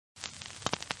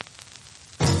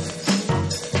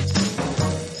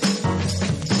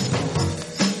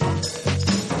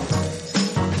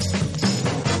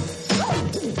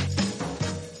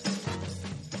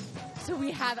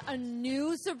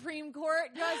Supreme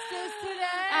Court justice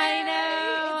today. I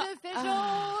know. It's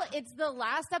official. It's the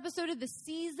last episode of the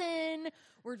season.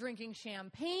 We're drinking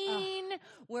champagne.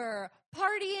 We're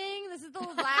partying. This is the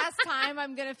last time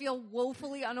I'm going to feel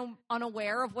woefully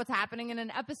unaware of what's happening in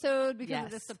an episode because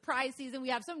of the surprise season. We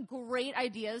have some great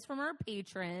ideas from our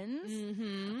patrons.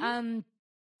 Mm-hmm.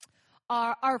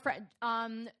 Our friend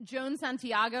Joan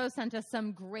Santiago sent us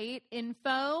some great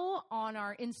info on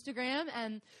our Instagram,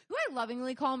 and who I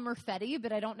lovingly call Murfetti,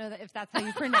 but I don't know if that's how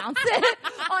you pronounce it,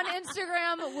 on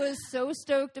Instagram, was so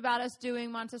stoked about us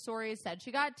doing Montessori, said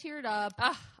she got teared up.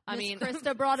 I mean,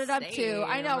 Krista brought it up too.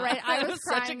 I know, right? I was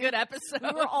crying. Such a good episode.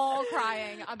 We were all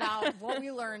crying about what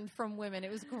we learned from women.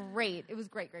 It was great. It was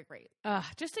great.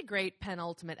 Just a great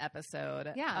penultimate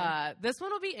episode. Yeah. This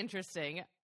one will be interesting.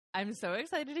 I'm so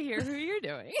excited to hear who you're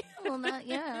doing. Well, not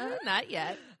yet. Not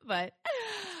yet, but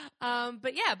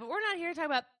we're not here to talk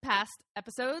about past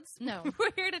episodes. No.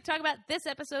 We're here to talk about this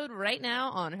episode right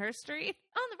now on Her Street.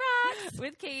 On the rocks.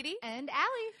 With Katie. And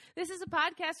Allie. This is a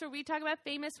podcast where we talk about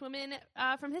famous women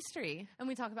from history. And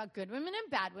we talk about good women and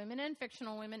bad women and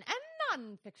fictional women and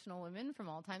non-fictional women from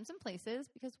all times and places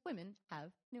because women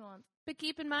have nuance. But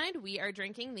keep in mind, we are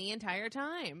drinking the entire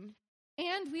time.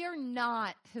 And we are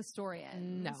not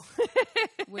historians. No.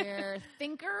 We're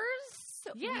thinkers.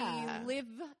 Yeah. We live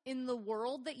in the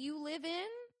world that you live in.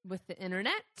 With the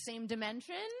internet. Same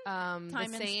dimension. Time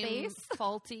and space.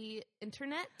 Faulty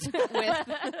internet with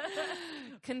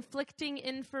conflicting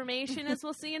information, as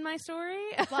we'll see in my story.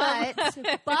 But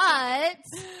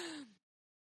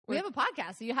we have a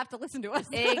podcast, so you have to listen to us.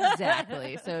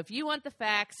 Exactly. So if you want the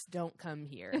facts, don't come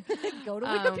here. Go to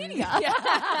Wikipedia.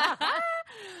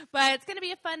 But it's going to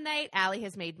be a fun night. Allie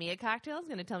has made me a cocktail. She's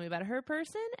going to tell me about her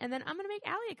person. And then I'm going to make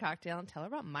Allie a cocktail and tell her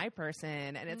about my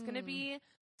person. And it's going to be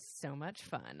so much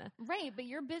fun. Right, but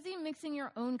you're busy mixing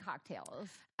your own cocktails.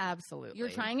 Absolutely. You're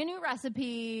trying a new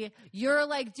recipe. You're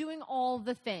like doing all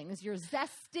the things. You're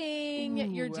zesting.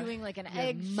 Ooh, you're doing like an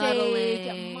egg muddling.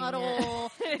 shake, a muddle.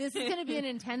 This is going to be an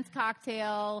intense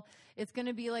cocktail. It's going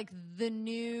to be like the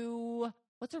new...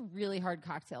 What's a really hard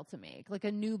cocktail to make? Like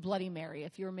a new Bloody Mary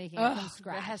if you were making it from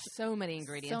scratch. It has so many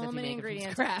ingredients So if you many make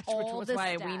ingredients, it from scratch, all which the was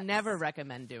why we steps. never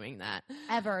recommend doing that.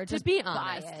 Ever. Just be buy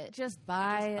honest. it. Just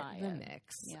buy the it.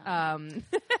 mix. Yeah.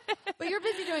 But you're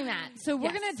busy doing that. So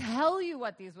we're Yes. going to tell you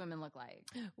what these women look like.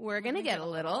 We're going to get a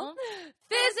little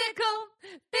physical.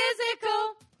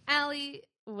 Allie,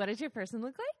 what does your person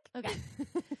look like? Okay.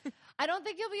 I don't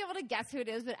think you'll be able to guess who it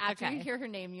is, but after you hear her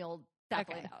name, you'll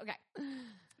definitely know. Okay.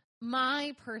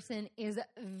 My person is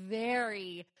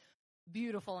very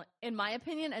beautiful, in my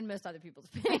opinion, and most other people's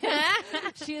opinion.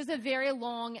 She has a very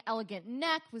long, elegant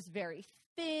neck, was very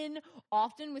thin,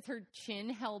 often with her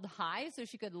chin held high so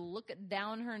she could look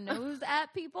down her nose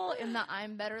at people in the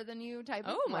I'm better than you type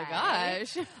of way. Oh, my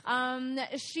gosh.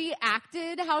 She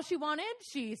acted how she wanted.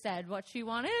 She said what she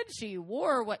wanted. She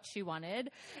wore what she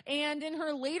wanted. And in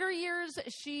her later years,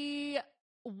 she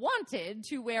wanted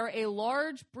to wear a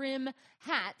large brim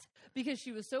hat because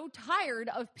she was so tired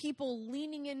of people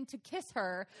leaning in to kiss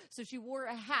her. So she wore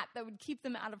a hat that would keep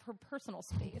them out of her personal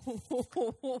space.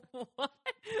 What?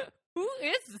 Who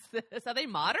is this? Are they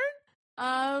modern?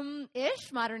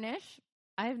 Modernish.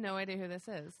 I have no idea who this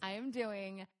is. I am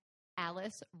doing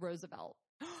Alice Roosevelt.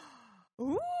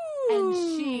 Ooh. And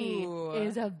she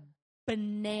is a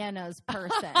bananas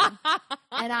person.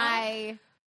 And I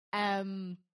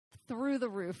am through the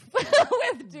roof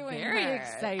with doing Very her.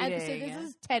 exciting. And so this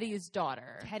is Teddy's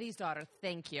daughter. Teddy's daughter,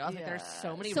 thank you. I was like, there's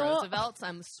so many So- Roosevelts,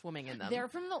 I'm swimming in them. They're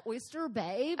from the Oyster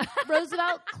Bay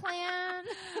Roosevelt clan.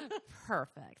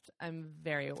 Perfect. I'm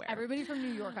very aware. Everybody from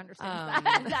New York understands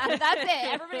that. That's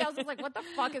it. Everybody else is like, what the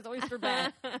fuck is Oyster Bay?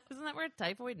 Isn't that where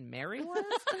Typhoid Mary was?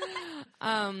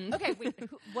 Okay, wait.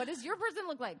 What does your person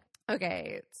look like?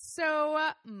 Okay,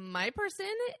 so my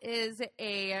person is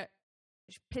a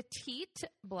petite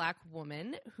black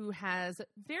woman who has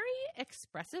very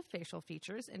expressive facial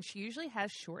features, and she usually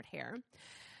has short hair.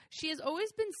 She has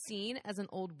always been seen as an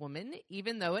old woman,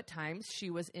 even though at times she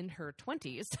was in her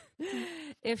 20s.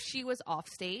 If she was off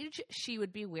stage, she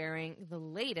would be wearing the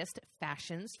latest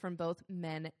fashions from both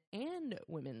men and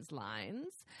women's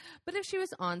lines. But if she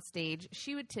was on stage,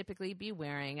 she would typically be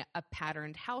wearing a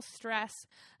patterned house dress,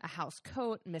 a house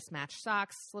coat, mismatched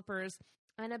socks, slippers,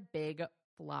 and a big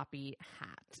floppy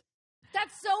hat.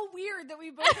 That's so weird that we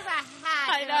both have a hat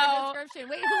I in know. our description.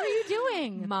 Wait, who are you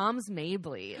doing? Mom's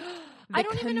Mabley. I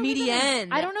don't even know who that is.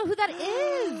 I don't know who that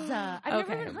is. I've Okay.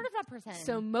 never even heard of that person.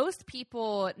 So most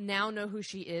people now know who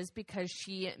she is because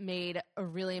she made a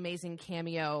really amazing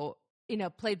cameo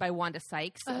played by Wanda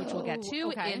Sykes, which we'll get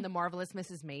to in The Marvelous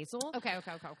Mrs. Maisel. Okay.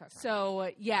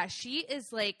 So, yeah, she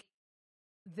is like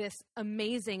this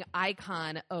amazing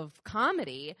icon of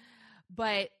comedy,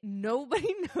 but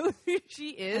nobody knows who she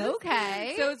is.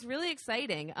 Okay. So it's really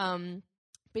exciting.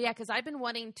 But yeah, because I've been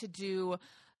wanting to do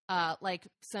like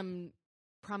some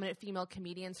prominent female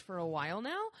comedians for a while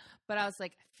now, but I was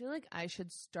like, I feel like I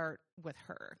should start with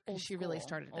her because she really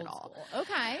started it all.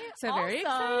 Okay. So awesome. Very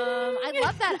exciting. I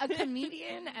love that. A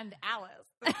comedian and Alice.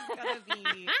 This is going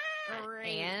to be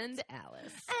great. And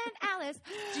Alice.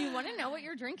 Do you want to know what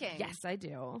you're drinking? Yes, I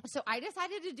do. So I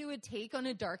decided to do a take on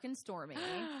A Dark and Stormy.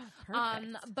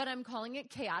 Perfect. But I'm calling it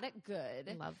Chaotic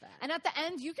Good. Love that. And at the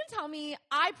end, you can tell me,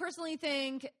 I personally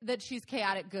think that she's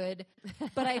chaotic good,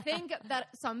 but I think that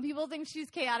some people think she's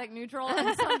chaotic neutral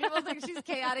and some people think she's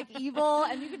chaotic evil.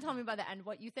 And you can tell me by the end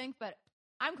what you think, but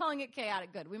I'm calling it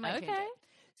chaotic good. We might change it.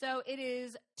 So it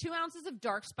is 2 ounces of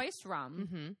dark spiced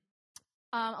rum,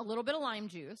 a little bit of lime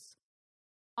juice.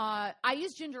 I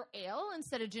use ginger ale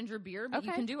instead of ginger beer, but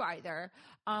you can do either.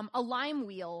 A lime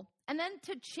wheel. And then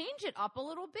to change it up a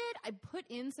little bit, I put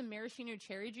in some maraschino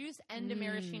cherry juice and a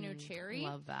maraschino cherry.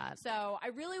 Love that. So I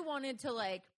really wanted to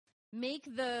like make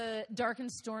the dark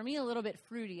and stormy a little bit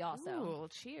fruity also. Ooh,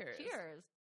 cheers. Cheers.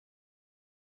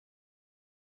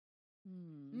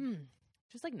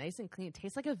 Just like nice and clean. It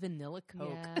tastes like a vanilla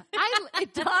Coke. Yeah.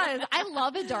 It does. I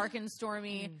love a dark and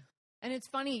stormy. And it's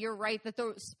funny, you're right, that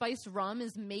the spiced rum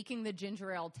is making the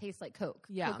ginger ale taste like Coke.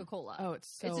 Yeah. Coca-Cola. Oh, it's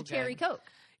so It's a good. cherry Coke.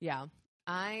 Yeah.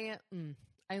 I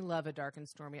love a dark and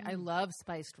stormy. I love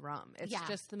spiced rum. It's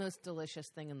just the most delicious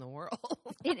thing in the world.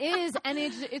 It is. And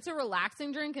it's a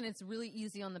relaxing drink, and it's really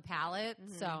easy on the palate.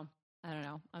 So, I don't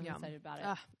know. I'm excited about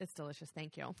it. It's delicious.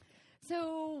 Thank you.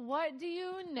 So, what do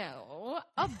you know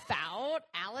about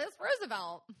Alice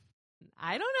Roosevelt?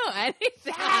 I don't know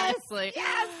anything. Honestly.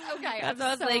 Yes. Okay. I'm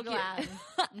so glad.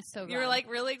 I'm so glad. You were like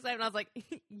really excited. And I was like,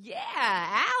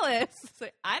 yeah, Alice.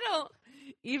 Like, I don't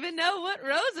even know what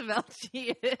Roosevelt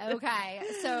she is. Okay.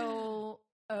 So,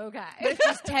 But if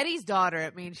she's Teddy's daughter,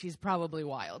 it means she's probably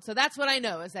wild. So that's what I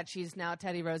know, is that she's now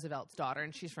Teddy Roosevelt's daughter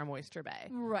and she's from Oyster Bay.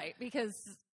 Right. Because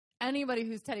anybody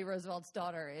who's Teddy Roosevelt's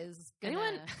daughter is gonna...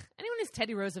 Anyone who's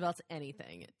Teddy Roosevelt's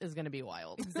anything is going to be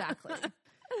wild. Exactly.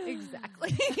 Exactly.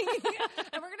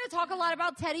 And we're going to talk a lot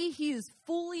about Teddy. He's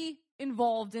fully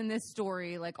involved in this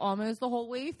story, like almost the whole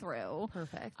way through.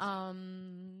 Perfect.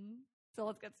 So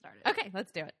let's get started. Okay,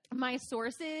 let's do it. My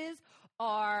sources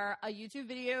are a YouTube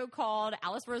video called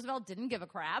Alice Roosevelt Didn't Give a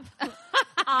Crap.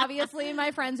 Obviously,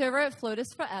 my friends over at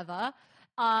Flotus Forever.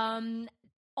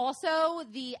 Also,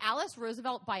 the Alice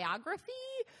Roosevelt biography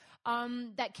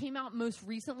that came out most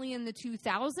recently in the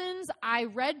 2000s. I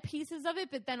read pieces of it,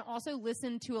 but then also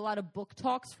listened to a lot of book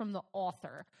talks from the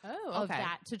author of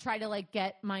that to try to like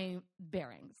get my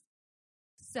bearings.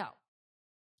 So,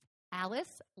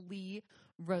 Alice Lee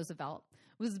Roosevelt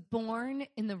was born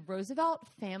in the Roosevelt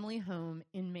family home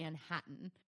in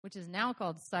Manhattan, which is now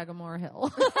called Sagamore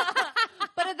Hill.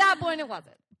 But at that point, it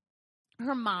wasn't.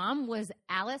 Her mom was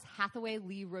Alice Hathaway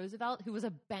Lee Roosevelt, who was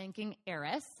a banking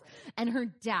heiress, and her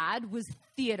dad was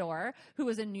Theodore, who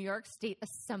was a New York State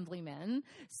assemblyman.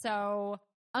 So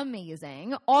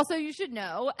amazing. Also, you should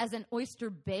know, as an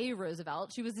Oyster Bay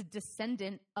Roosevelt, she was a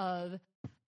descendant of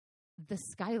the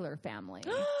Schuyler family,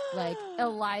 like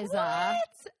Eliza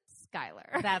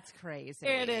Schuyler. That's crazy.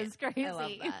 It is crazy. I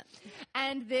love that.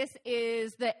 And this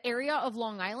is the area of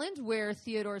Long Island where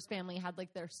Theodore's family had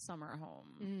like their summer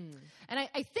home. And I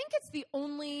think it's the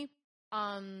only,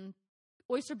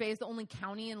 Oyster Bay is the only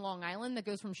county in Long Island that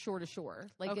goes from shore to shore.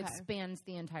 Like it spans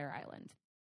the entire island.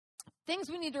 Things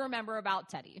we need to remember about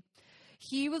Teddy.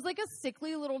 He was like a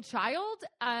sickly little child,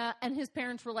 and his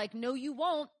parents were like, no, you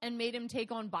won't, and made him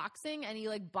take on boxing, and he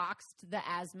like boxed the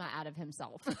asthma out of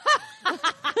himself.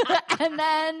 And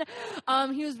then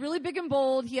he was really big and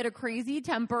bold. He had a crazy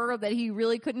temper that he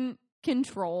really couldn't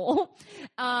control.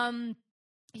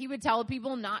 He would tell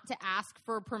people not to ask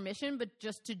for permission, but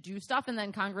just to do stuff, and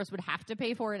then Congress would have to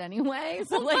pay for it anyway.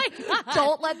 So, like,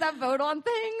 don't let them vote on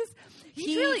things.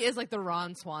 He really is like the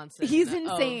Ron Swanson. He's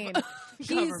insane.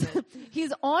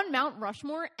 He's on Mount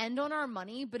Rushmore and on our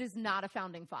money, but is not a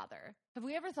founding father. Have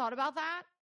we ever thought about that?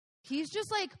 He's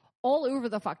just like all over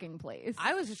the fucking place.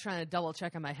 I was just trying to double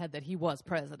check in my head that he was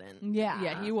president.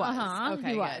 Yeah, he was.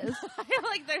 Okay, he was. I feel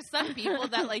like there's some people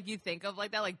that like you think of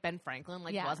like that, like Ben Franklin,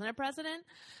 like wasn't a president.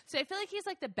 So I feel like he's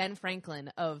like the Ben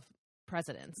Franklin of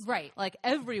presidents, right? Like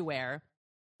everywhere,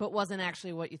 but wasn't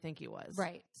actually what you think he was.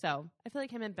 Right. So I feel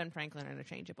like him and Ben Franklin are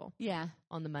interchangeable. Yeah.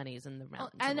 On the monies and the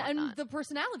mountains. And the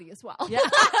personality as well. Yeah.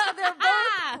 They're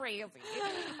both crazy.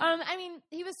 I mean,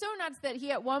 he was so nuts that he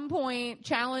at one point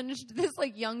challenged this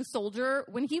like young soldier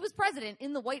when he was president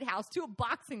in the White House to a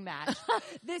boxing match.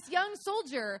 This young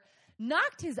soldier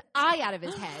knocked his eye out of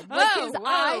his head. Like his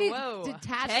eye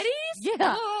detached. Teddy's?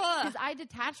 Yeah. His eye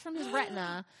detached from his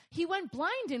retina. He went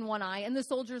blind in one eye, and the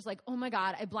soldier's like, oh my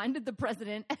God, I blinded the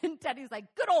president. And Teddy's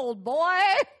like, good old boy.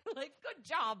 Like, good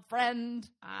job, friend.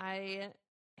 I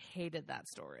hated that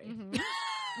story.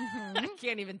 Mm-hmm. I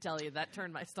can't even tell you. That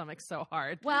turned my stomach so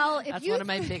hard. Well, that's one of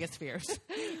my biggest fears.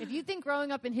 If you think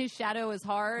growing up in his shadow is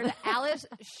hard, Alice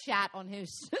shat on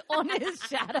his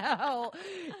shadow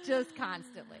just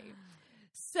constantly.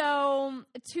 So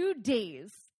 2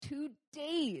 days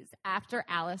after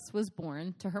Alice was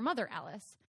born to her mother,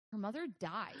 Alice, her mother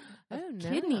died of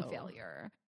kidney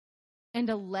failure. And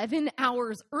 11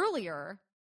 hours earlier,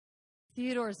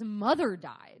 Theodore's mother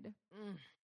died.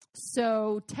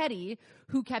 So Teddy,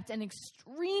 who kept an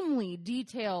extremely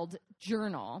detailed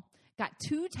journal, got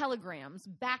 2 telegrams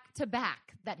back to back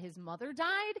that his mother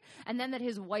died and then that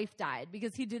his wife died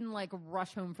because he didn't like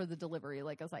rush home for the delivery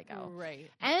like a psycho.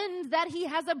 Right. And that he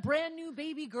has a brand new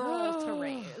baby girl to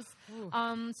raise.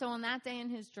 So on that day in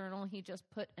his journal, he just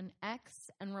put an X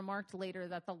and remarked later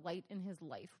that the light in his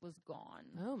life was gone.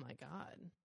 Oh my God.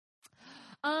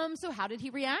 So how did he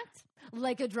react?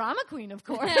 Like a drama queen, of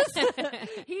course.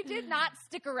 He did not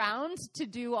stick around to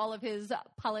do all of his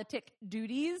politic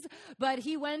duties, but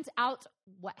he went out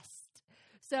west.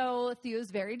 So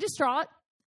Theo's very distraught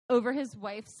over his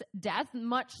wife's death,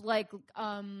 much like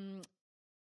Thomas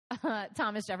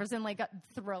Jefferson, like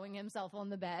throwing himself on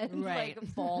the bed, right. like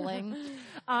falling.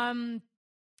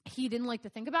 He didn't like to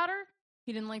think about her.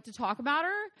 He didn't like to talk about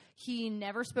her. He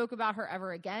never spoke about her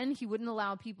ever again. He wouldn't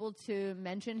allow people to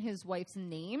mention his wife's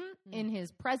name in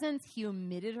his presence. He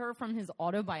omitted her from his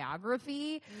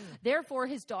autobiography. Therefore,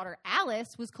 his daughter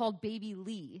Alice was called Baby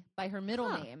Lee by her middle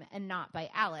name and not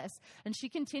by Alice. And she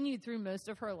continued through most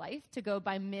of her life to go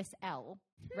by Miss L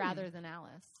rather than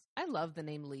Alice. I love the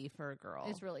name Lee for a girl.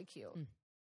 It's really cute.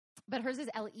 But hers is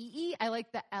L-E-E. I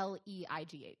like the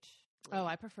L-E-I-G-H. Oh,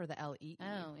 I prefer the L-E-E.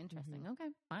 Oh, interesting. Okay,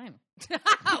 fine.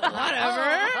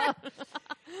 Whatever.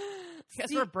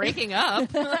 Guess we're breaking up.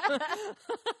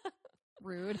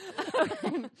 Rude.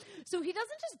 So he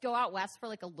doesn't just go out west for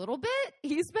like a little bit.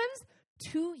 He spends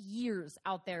 2 years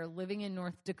out there living in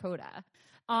North Dakota.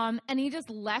 And he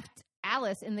just left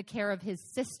Alice in the care of his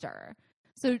sister.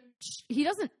 So he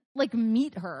doesn't like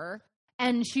meet her.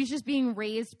 And she's just being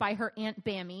raised by her Aunt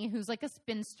Bammy, who's like a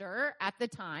spinster at the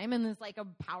time and is like a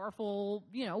powerful,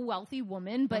 wealthy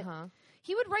woman. But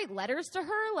he would write letters to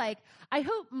her like, I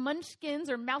hope Munchkins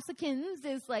or Mousekins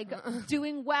is like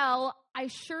doing well. I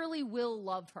surely will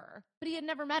love her. But he had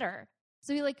never met her.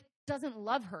 So he like doesn't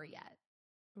love her yet.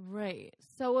 Right.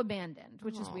 So abandoned,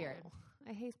 which is weird.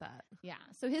 I hate that. Yeah.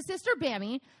 So his sister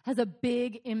Bammy has a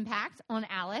big impact on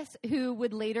Alice, who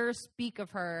would later speak of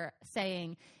her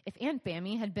saying, if Aunt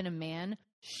Bammy had been a man,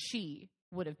 she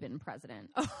would have been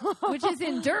president, which is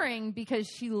enduring because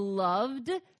she loved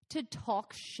to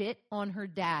talk shit on her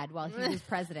dad while he was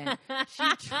president. She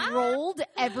trolled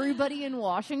everybody in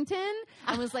Washington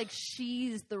and was like,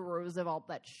 she's the Roosevelt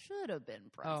that should have been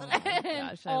president. Oh my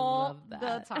gosh, I all love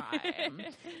that. the time.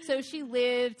 So she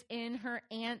lived in her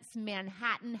aunt's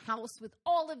Manhattan house with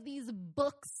all of these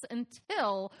books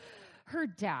until her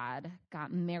dad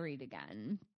got married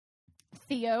again.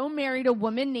 Theo married a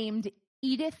woman named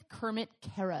Edith Kermit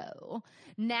Caro.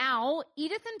 Now,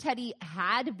 Edith and Teddy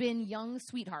had been young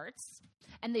sweethearts,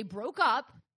 and they broke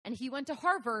up, and he went to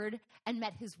Harvard and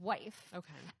met his wife.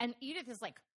 Okay. And Edith is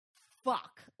like,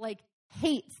 fuck, like,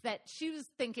 hates that she was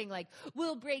thinking, like,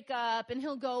 we'll break up, and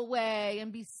he'll go away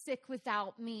and be sick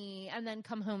without me, and then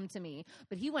come home to me.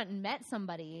 But he went and met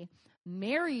somebody,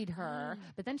 married her,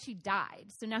 but then she died.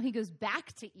 So now he goes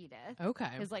back to Edith,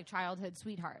 his, like, childhood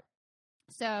sweetheart.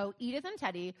 So Edith and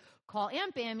Teddy call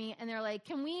Aunt Bammy and they're like,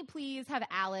 can we please have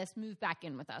Alice move back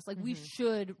in with us? Like, we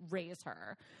should raise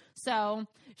her. So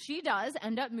she does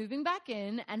end up moving back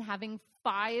in and having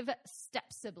 5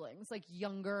 step siblings, like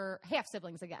younger half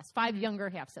siblings, I guess. 5 younger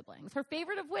half siblings. Her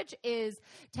favorite of which is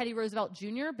Teddy Roosevelt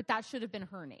Jr., but that should have been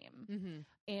her name,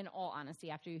 in all honesty,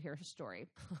 after you hear her story.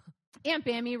 Aunt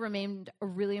Bammy remained a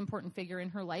really important figure in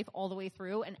her life all the way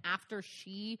through. And after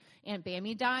Aunt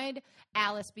Bammy died,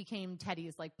 Alice became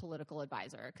Teddy's like political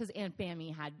advisor because Aunt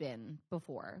Bammy had been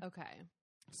before. Okay.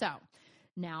 So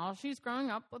now she's growing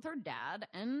up with her dad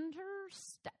and her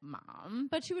stepmom,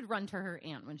 but she would run to her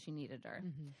aunt when she needed her.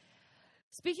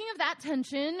 Speaking of that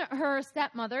tension, her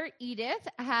stepmother, Edith,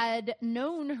 had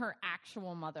known her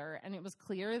actual mother, and it was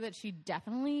clear that she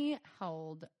definitely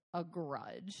held a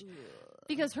grudge.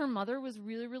 Because her mother was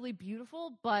really, really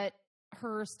beautiful, but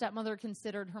her stepmother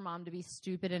considered her mom to be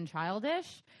stupid and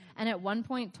childish, and at one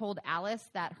point told Alice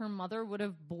that her mother would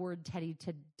have bored Teddy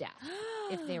to death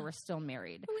if they were still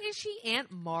married. Who is she, Aunt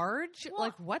Marge? Well,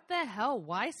 like, what the hell?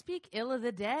 Why speak ill of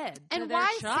the dead to and their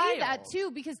why child? say that,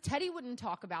 too? Because Teddy wouldn't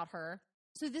talk about her.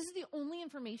 So this is the only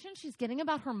information she's getting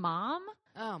about her mom?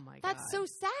 Oh, my God. That's so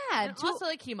sad. And also,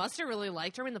 like, he must have really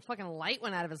liked her when the fucking light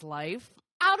went out of his life.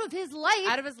 Out of his life?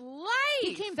 Out of his life!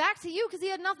 He came back to you because he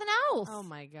had nothing else. Oh,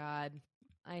 my God.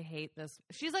 I hate this.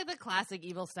 She's like the classic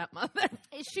evil stepmother.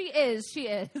 She is.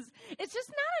 It's just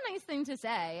not a nice thing to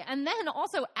say. And then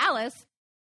also Alice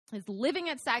is living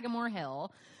at Sagamore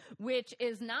Hill, which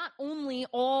is not only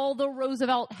all the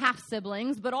Roosevelt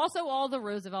half-siblings, but also all the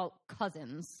Roosevelt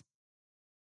cousins,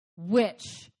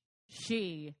 which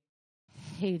she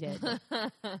hated,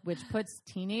 which puts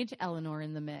teenage Eleanor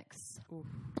in the mix. Oof.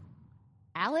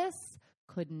 Alice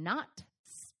could not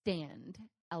stand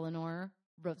Eleanor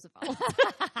Roosevelt.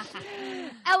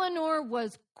 Eleanor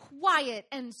was quiet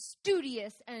and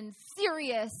studious and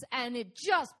serious, and it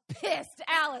just pissed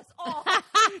Alice off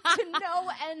to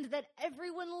no end that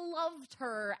everyone loved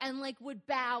her and like would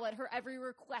bow at her every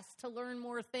request to learn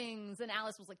more things. And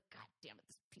Alice was like, God damn it,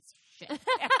 this piece of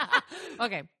shit.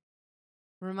 Okay.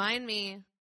 Remind me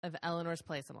of Eleanor's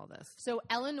place in all this. So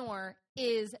Eleanor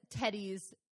is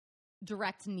Teddy's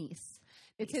direct niece.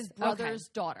 It's his brother's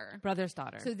daughter. Brother's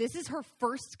daughter. So this is her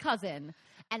first cousin,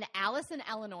 and Alice and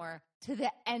Eleanor, to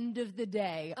the end of the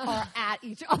day, are at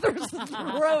each other's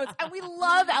throats. And we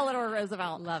love Eleanor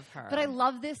Roosevelt. Love her. But I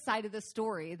love this side of the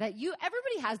story that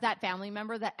everybody has that family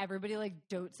member that everybody like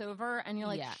dotes over, and you're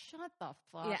like, shut the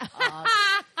fuck up.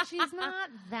 She's not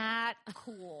that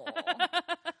cool.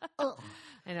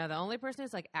 I know. The only person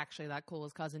who's like actually that cool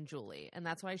is cousin Julie, and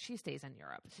that's why she stays in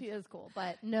Europe. She is cool,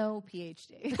 but no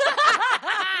PhD.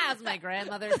 As my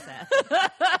grandmother said.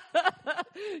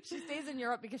 She stays in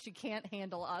Europe because she can't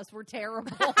handle us. We're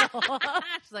terrible.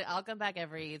 She's like, I'll come back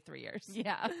every 3 years.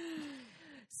 Yeah.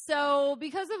 So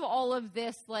because of all of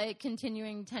this, like,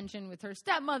 continuing tension with her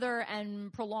stepmother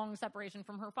and prolonged separation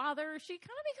from her father, she kind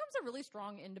of becomes a really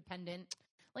strong, independent,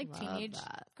 like, teenage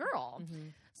girl. Mm-hmm.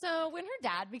 So when her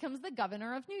dad becomes the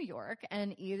governor of New York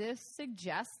and Edith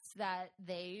suggests that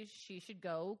she should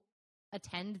go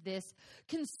attend this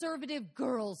conservative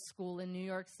girls' school in New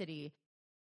York City,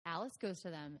 Alice goes to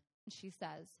them and she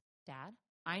says, Dad,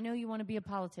 I know you want to be a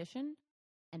politician,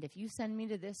 and if you send me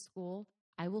to this school,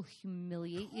 I will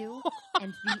humiliate you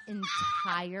and the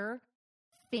entire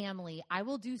family. I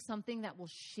will do something that will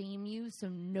shame you so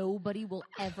nobody will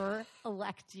ever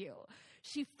elect you.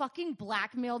 She fucking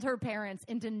blackmailed her parents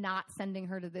into not sending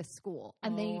her to this school.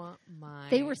 And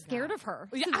they were scared of her.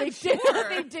 Yeah, So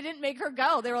they didn't make her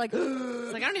go. They were like,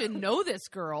 it's like, I don't even know this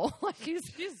girl. She's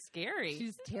scary.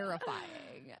 She's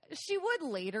terrifying. She would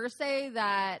later say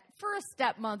that for a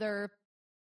stepmother,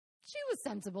 she was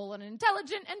sensible and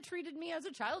intelligent and treated me as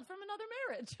a child from another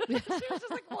marriage. She was just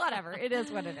like, whatever. It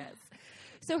is what it is.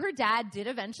 So her dad did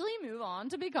eventually move on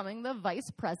to becoming the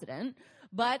vice president.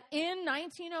 But in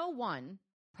 1901,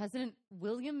 President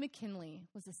William McKinley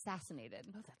was assassinated.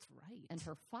 Oh, that's right. And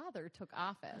her father took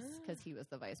office because he was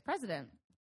the vice president.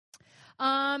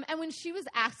 And when she was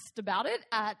asked about it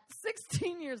at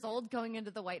 16 years old going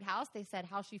into the White House, they said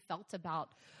how she felt about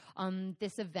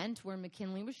this event where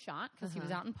McKinley was shot because he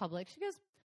was out in public. She goes,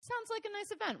 sounds like a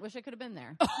nice event. Wish I could have been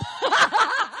there.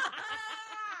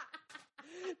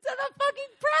 To the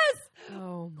fucking press.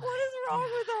 Oh my What is wrong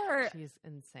with her? She's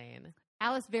insane.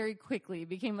 Alice very quickly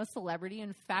became a celebrity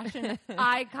and fashion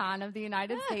icon of the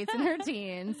United States in her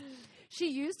teens. She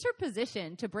used her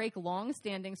position to break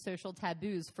long-standing social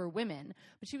taboos for women,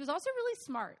 but she was also really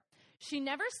smart. She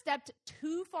never stepped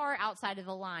too far outside of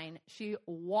the line. She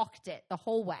walked it the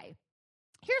whole way.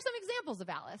 Here's some examples of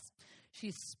Alice.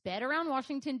 She sped around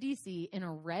Washington, D.C. in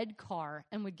a red car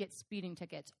and would get speeding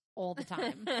tickets all the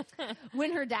time.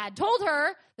 When her dad told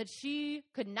her that she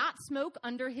could not smoke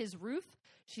under his roof,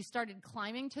 she started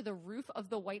climbing to the roof of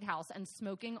the White House and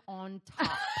smoking on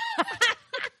top.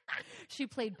 She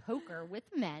played poker with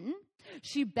men.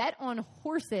 She bet on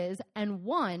horses and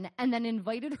won, and then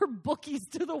invited her bookies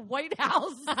to the White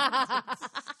House.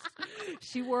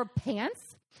 She wore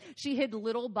pants. She hid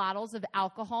little bottles of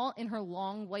alcohol in her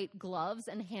long white gloves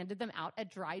and handed them out at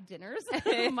dry dinners,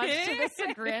 much to the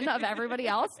chagrin of everybody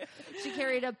else. She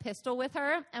carried a pistol with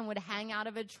her and would hang out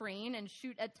of a train and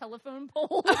shoot at telephone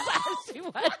poles as she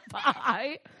went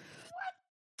by.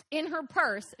 In her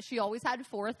purse, she always had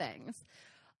 4 things: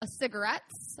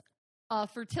 cigarettes, a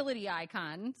fertility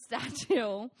icon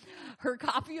statue, her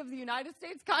copy of the United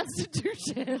States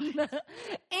Constitution,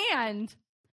 and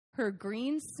her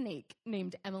green snake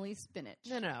named Emily Spinach.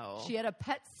 No. She had a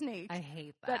pet snake. I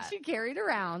hate that. She carried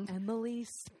around. Emily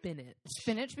Spinach.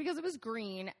 Spinach because it was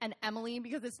green, and Emily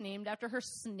because it's named after her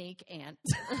snake aunt.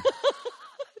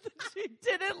 She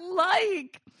didn't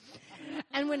like.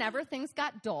 And whenever things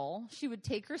got dull, she would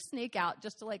take her snake out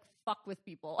just to like fuck with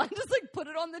people and just like put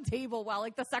it on the table while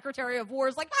like the Secretary of War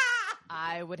is like, ah!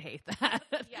 I would hate that.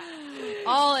 Yeah.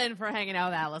 All in for hanging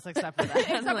out with Alice except for that.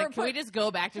 Except I'm like, for can we just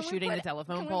go back to shooting the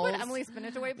telephone poles? Can we put Emily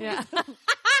Spinach away, please? Yeah.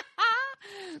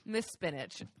 Miss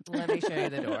Spinach, let me show you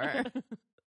the door.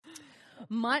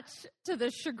 Much to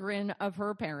the chagrin of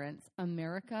her parents,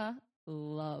 America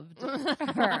loved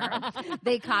her.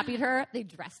 They copied her. They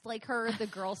dressed like her. The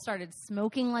girls started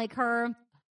smoking like her.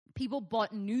 People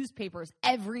bought newspapers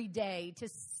every day to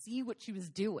see what she was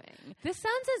doing. This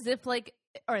sounds as if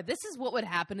this is what would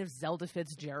happen if Zelda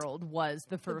Fitzgerald was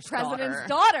the first president's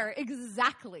daughter.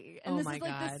 Exactly. And this is like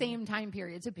God. the same time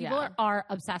period. So people are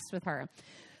obsessed with her.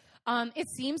 It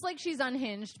seems like she's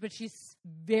unhinged, but she's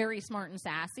very smart and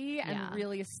sassy and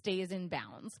really stays in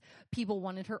bounds. People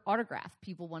wanted her autograph.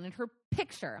 People wanted her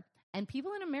picture. And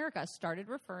people in America started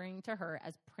referring to her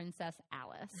as Princess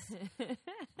Alice.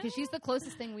 Because she's the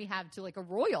closest thing we have to like a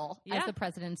royal as the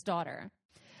president's daughter.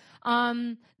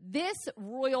 This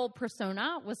royal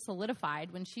persona was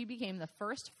solidified when she became the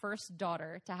first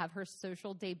daughter to have her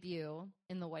social debut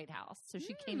in the White House. So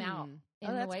she came out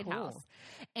in the White House.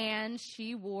 And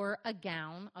she wore a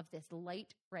gown of this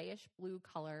light grayish blue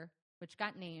color, which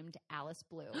got named Alice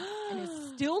Blue and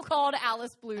is still called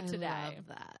Alice Blue today. I love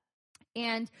that.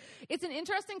 And it's an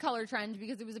interesting color trend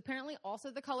because it was apparently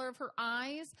also the color of her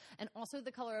eyes and also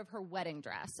the color of her wedding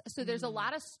dress. So there's a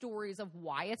lot of stories of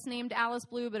why it's named Alice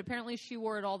Blue, but apparently she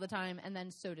wore it all the time, and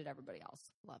then so did everybody else.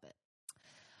 Love it.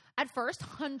 At first,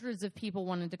 hundreds of people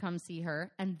wanted to come see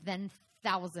her, and then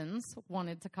thousands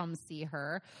wanted to come see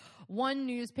her. One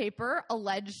newspaper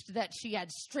alleged that she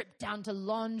had stripped down to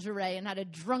lingerie and had a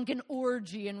drunken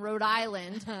orgy in Rhode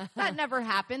Island. That never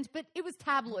happened, but it was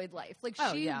tabloid life. Like,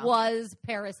 she was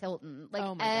Paris Hilton.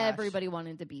 Like, everybody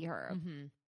wanted to be her. Mm-hmm.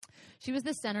 She was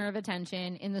the center of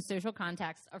attention in the social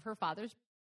context of her father's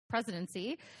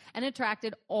presidency and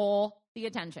attracted all the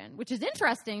attention, which is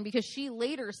interesting because she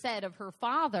later said of her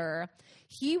father,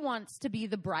 he wants to be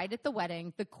the bride at the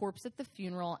wedding, the corpse at the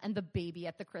funeral, and the baby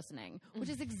at the christening, which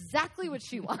is exactly what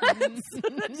she wants.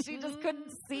 She just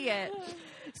couldn't see it.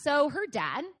 So her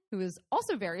dad, who is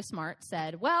also very smart,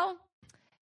 said, well,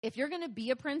 if you're going to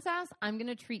be a princess, I'm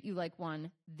going to treat you like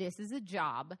one. This is a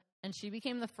job. And she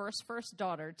became the first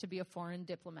daughter to be a foreign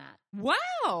diplomat.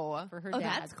 Wow. For her dad.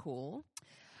 That's cool.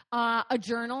 A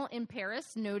journal in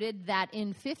Paris noted that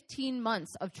in 15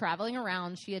 months of traveling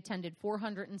around, she attended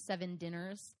 407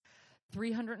 dinners,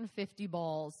 350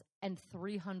 balls, and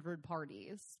 300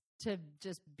 parties to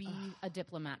just be a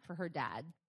diplomat for her dad.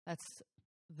 That's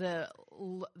the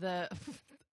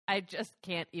I just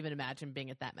can't even imagine being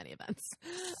at that many events.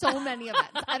 So many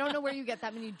events. I don't know where you get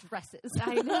that many dresses.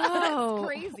 I know. It's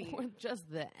crazy. Just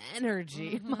the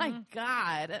energy. Mm-hmm. My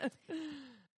God.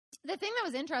 The thing that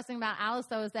was interesting about Alice,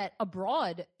 though, is that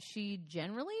abroad, she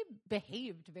generally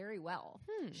behaved very well.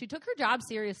 She took her job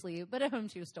seriously, but at home,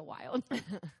 she was still wild.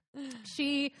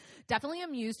 She definitely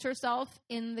amused herself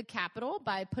in the Capitol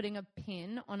by putting a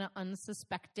pin on an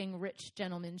unsuspecting rich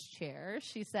gentleman's chair,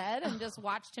 she said, and just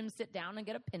watched him sit down and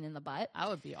get a pin in the butt. That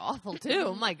would be awful, too.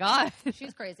 Oh, my God.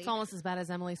 She's crazy. It's almost as bad as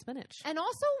Emily Spinach. And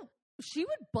also, she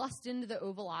would bust into the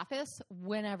Oval Office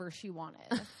whenever she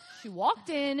wanted. She walked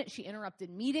in, she interrupted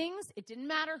meetings. It didn't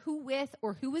matter who with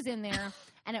or who was in there.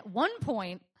 And at one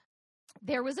point,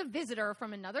 there was a visitor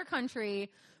from another country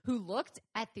who looked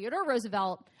at Theodore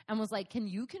Roosevelt and was like, can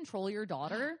you control your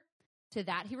daughter? To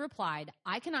that, he replied,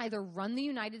 I can either run the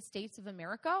United States of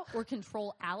America or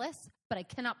control Alice, but I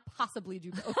cannot possibly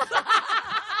do both.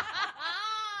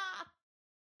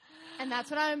 And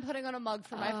that's what I'm putting on a mug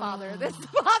for my father this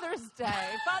Father's Day.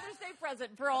 Father's Day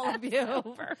present for all of you.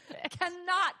 Perfect.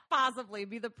 Cannot possibly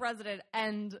be the president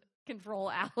and control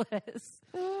Alice.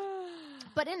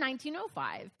 But in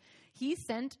 1905, he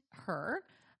sent her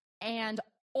and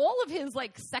all of his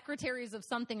like secretaries of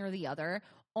something or the other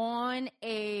on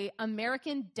a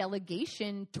American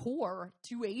delegation tour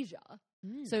to Asia.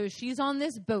 So she's on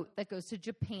this boat that goes to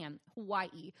Japan,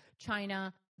 Hawaii,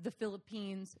 China, the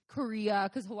Philippines, Korea,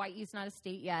 because Hawaii is not a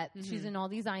state yet. Mm-hmm. She's in all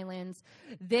these islands.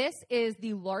 This is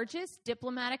the largest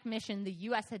diplomatic mission the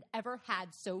U.S. had ever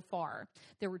had so far.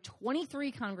 There were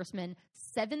 23 congressmen,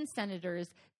 7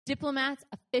 senators, diplomats,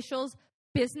 officials,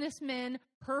 businessmen,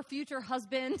 her future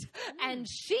husband, and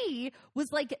she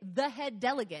was like the head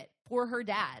delegate for her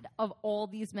dad of all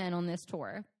these men on this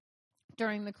tour.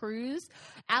 During the cruise,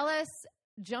 Alice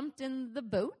jumped in the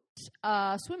boat,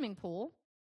 swimming pool,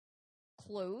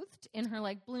 clothed in her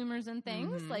like bloomers and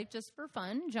things, like just for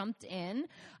fun, jumped in.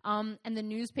 And the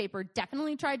newspaper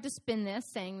definitely tried to spin this,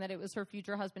 saying that it was her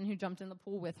future husband who jumped in the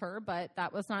pool with her, but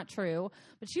that was not true.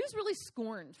 But she was really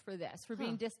scorned for this, for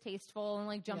being distasteful and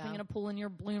like jumping in a pool in your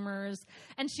bloomers.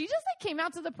 And she just like came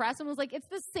out to the press and was like, it's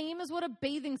the same as what a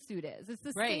bathing suit is. It's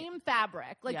the same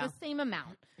fabric, like the same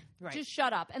amount. Right. Just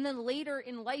shut up. And then later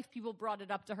in life, people brought it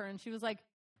up to her and she was like,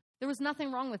 there was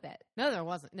nothing wrong with it. No, there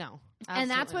wasn't. No. And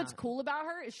that's what's cool about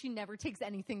her is she never takes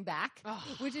anything back,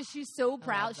 which is she's so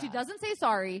proud. She doesn't say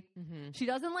sorry. She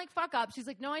doesn't like fuck up. She's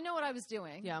like, no, I know what I was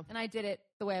doing. Yeah. And I did it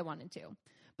the way I wanted to.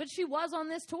 But she was on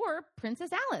this tour, Princess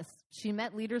Alice. She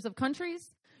met leaders of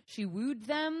countries. She wooed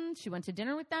them. She went to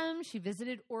dinner with them. She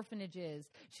visited orphanages.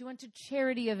 She went to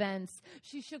charity events.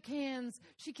 She shook hands.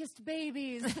 She kissed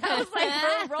babies. That was like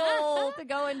her role to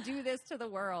go and do this to the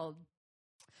world.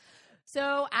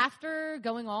 So after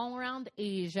going all around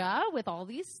Asia with all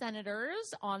these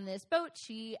senators on this boat,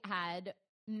 she had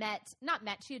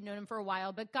she had known him for a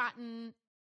while, but gotten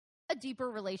a deeper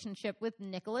relationship with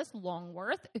Nicholas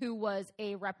Longworth, who was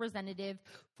a representative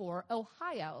for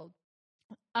Ohio.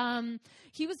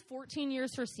 He was 14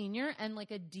 years her senior and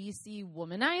like a DC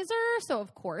womanizer. So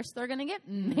of course they're going to get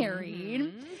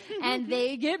married and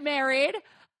they get married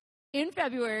in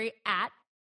February at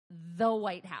the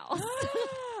White House.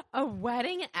 A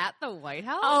wedding at the White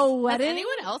House? A wedding? Has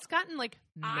anyone else gotten like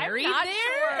married I'm not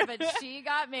there? Sure, but she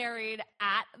got married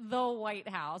at the White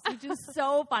House, which is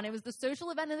so fun. It was the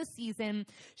social event of the season.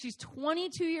 She's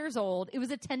 22 years old. It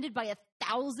was attended by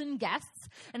 1,000 guests,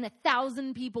 and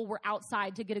 1,000 people were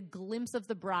outside to get a glimpse of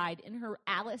the bride in her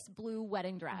Alice blue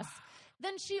wedding dress.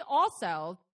 Then she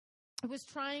also was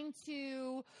trying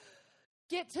to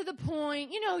get to the point,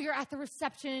 you're at the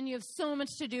reception, you have so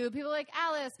much to do. People are like,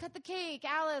 Alice, cut the cake.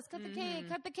 Alice, cut the cake,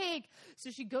 cut the cake.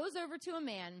 So she goes over to a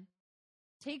man,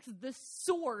 takes the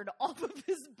sword off of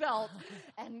his belt,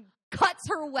 and cuts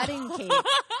her wedding cake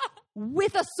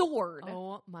with a sword.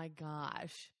 Oh my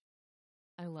gosh.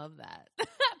 I love that.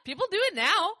 People do it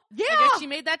now. Yeah. I guess she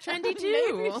made that trendy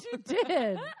too. Maybe she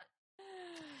did.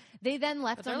 They then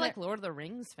left. They're like Lord of the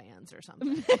Rings fans or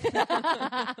something.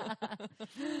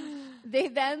 They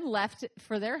then left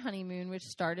for their honeymoon, which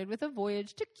started with a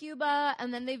voyage to Cuba,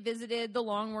 and then they visited the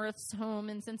Longworth's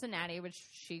home in Cincinnati, which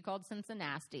she called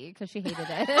Cincinnati because she hated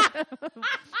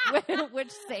it.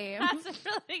 Which same. That's a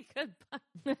really good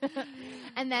pun.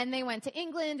 And then they went to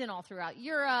England and all throughout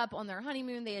Europe on their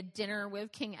honeymoon. They had dinner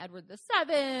with King Edward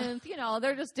VII.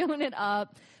 They're just doing it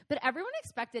up. But everyone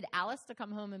expected Alice to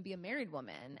come home and be a married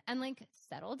woman and like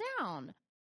settle down.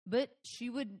 But she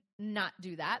would not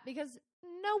do that because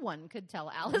no one could tell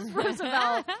Alice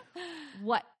Roosevelt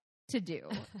what to do.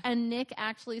 And Nick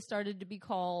actually started to be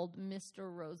called Mr.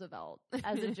 Roosevelt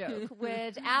as a joke,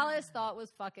 which Alice thought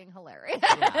was fucking hilarious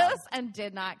and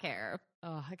did not care.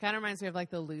 Oh, it kind of reminds me of like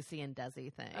the Lucy and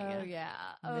Desi thing. Oh, yeah.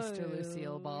 Mr.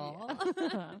 Lucille Ball.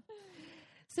 Yeah.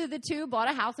 So the two bought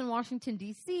a house in Washington,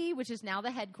 D.C., which is now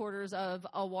the headquarters of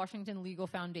a Washington Legal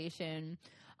Foundation.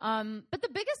 But the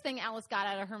biggest thing Alice got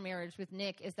out of her marriage with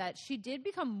Nick is that she did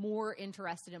become more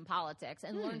interested in politics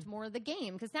and learned more of the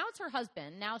game because now it's her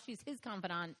husband. Now she's his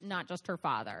confidant, not just her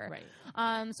father.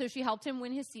 Right. So she helped him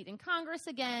win his seat in Congress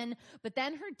again. But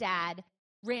then her dad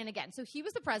ran again. So he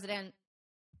was the president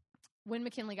when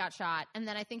McKinley got shot. And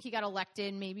then I think he got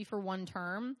elected maybe for one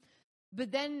term. But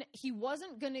then he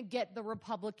wasn't going to get the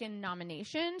Republican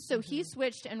nomination, so he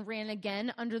switched and ran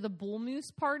again under the Bull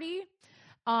Moose Party.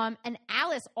 And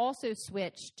Alice also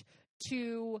switched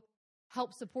to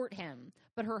help support him.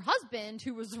 But her husband,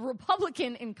 who was a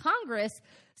Republican in Congress,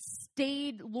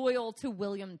 stayed loyal to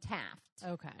William Taft.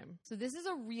 Okay. So this is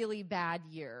a really bad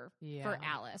year for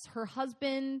Alice. Her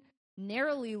husband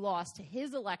narrowly lost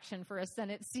his election for a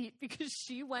Senate seat because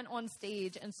she went on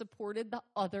stage and supported the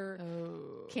other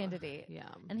candidate. Yeah.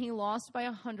 And he lost by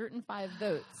 105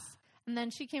 votes. And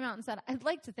then she came out and said, I'd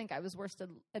like to think I was worth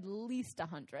at least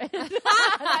 100.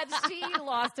 That she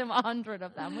lost him 100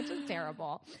 of them, which is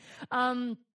terrible.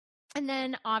 And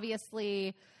then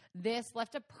obviously this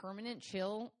left a permanent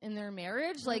chill in their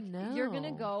marriage. You're going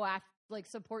to go after,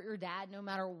 support your dad no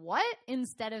matter what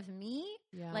instead of me.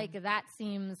 Yeah. That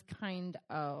seems kind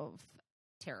of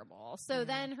terrible. So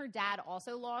then her dad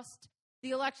also lost the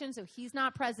election, so he's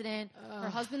not president. Her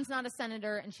husband's not a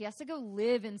senator, and she has to go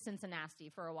live in Cincinnati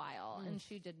for a while, and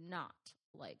she did not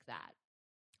like that.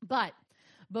 But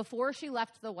before she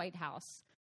left the White House,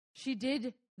 she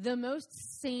did the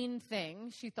most sane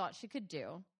thing she thought she could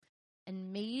do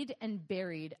and made and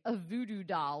buried a voodoo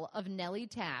doll of Nellie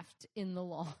Taft in the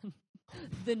lawn.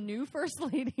 The new first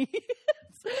lady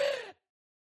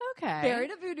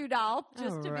buried a voodoo doll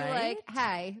just to be like,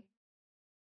 hey,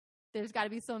 there's got to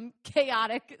be some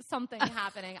chaotic something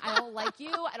happening. I don't like you.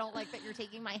 I don't like that you're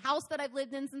taking my house that I've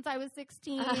lived in since I was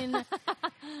 16.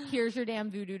 Here's your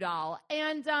damn voodoo doll.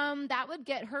 And that would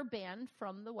get her banned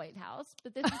from the White House.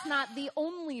 But this is not the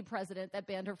only president that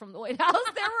banned her from the White House.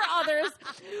 There were others.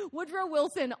 Woodrow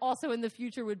Wilson also in the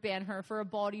future would ban her for a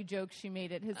bawdy joke she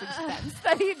made at his expense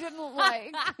that he didn't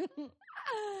like.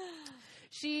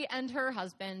 She and her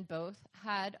husband both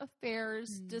had affairs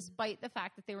despite the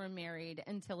fact that they were married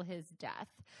until his death.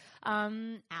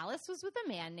 Alice was with a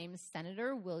man named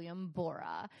Senator William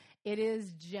Borah. It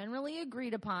is generally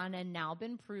agreed upon and now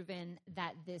been proven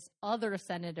that this other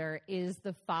senator is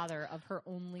the father of her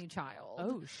only child.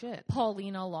 Oh, shit.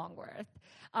 Paulina Longworth.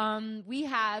 We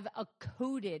have a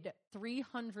coded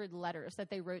 300 letters that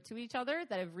they wrote to each other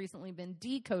that have recently been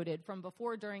decoded from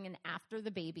before, during, and after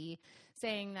the baby,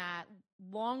 saying that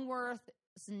Longworth's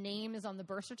name is on the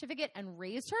birth certificate and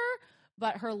raised her,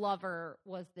 but her lover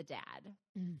was the dad.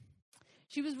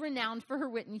 She was renowned for her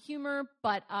wit and humor,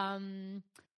 but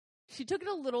she took it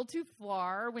a little too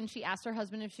far when she asked her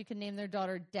husband if she could name their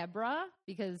daughter Deborah,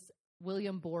 because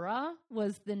William Borah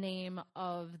was the name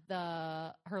of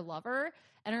her lover.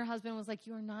 And her husband was like,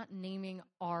 "You are not naming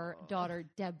our daughter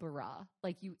Deborah,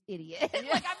 like, you idiot." Like,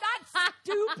 I'm not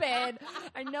stupid.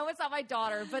 I know it's not my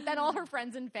daughter. But then all her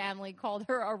friends and family called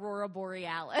her Aurora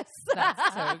Borealis.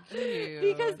 That's so cute.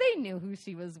 Because they knew who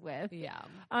she was with. Yeah.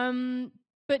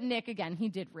 But Nick, again, he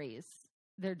did raise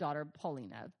their daughter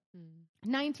Paulina.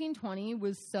 1920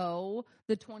 was the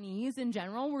 20s in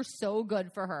general were so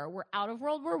good for her. We're out of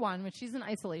World War I, but she's an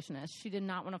isolationist. She did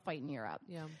not want to fight in Europe.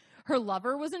 Yeah. Her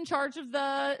lover was in charge of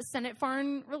the Senate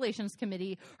Foreign Relations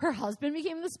Committee. Her husband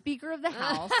became the Speaker of the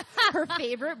House. Her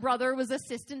favorite brother was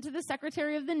assistant to the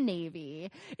Secretary of the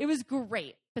Navy. It was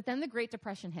great. But then the Great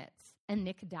Depression hits, and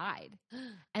Nick died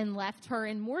and left her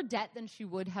in more debt than she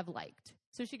would have liked.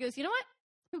 So she goes, you know what?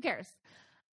 Who cares?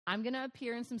 I'm going to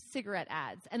appear in some cigarette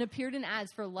ads, and appeared in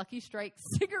ads for Lucky Strike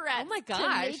cigarettes. Oh my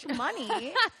gosh. To make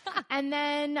money. And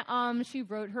then she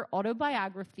wrote her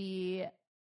autobiography,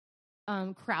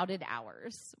 Crowded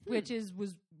Hours, which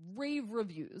was rave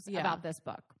reviews about this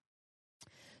book.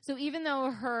 So even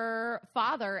though her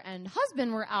father and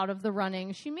husband were out of the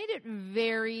running, she made it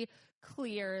very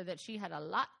clear that she had a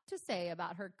lot to say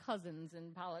about her cousins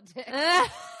in politics.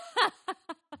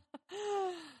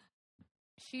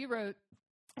 She wrote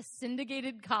a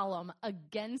syndicated column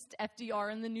against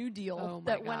FDR and the New Deal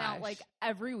that went out like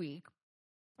every week.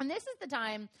 And this is the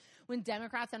time when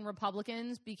Democrats and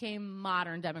Republicans became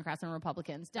modern Democrats and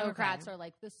Republicans. Democrats are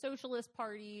like the Socialist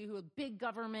Party, who have big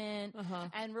government,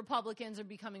 and Republicans are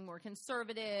becoming more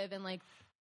conservative and, like,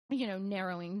 you know,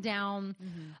 narrowing down.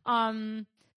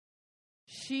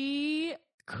 She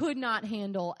could not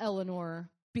handle Eleanor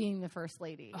being the first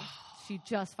lady. She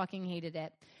just fucking hated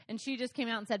it. And she just came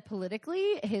out and said,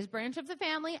 politically, his branch of the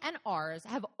family and ours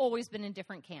have always been in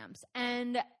different camps.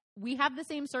 And we have the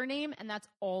same surname, and that's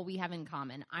all we have in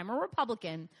common. I'm a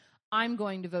Republican. I'm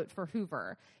going to vote for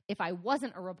Hoover. If I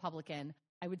wasn't a Republican,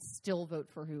 I would still vote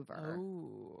for Hoover.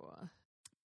 Ooh.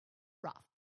 Rough.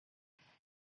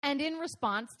 And in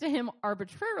response to him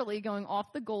arbitrarily going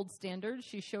off the gold standard,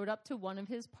 she showed up to one of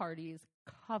his parties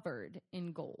covered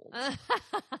in gold.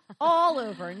 All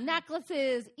over.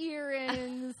 Necklaces,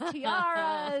 earrings,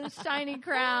 tiaras, shiny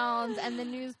crowns. And the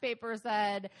newspaper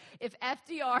said, if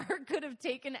FDR could have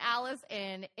taken Alice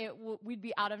in, we'd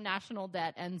be out of national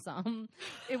debt and some.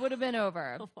 It would have been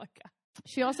over. Oh, my God.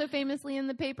 She also famously in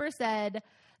the paper said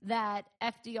that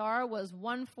FDR was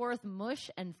 1/4 mush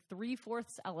and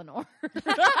 3/4 Eleanor.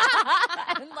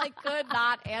 And, like, could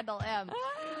not handle him.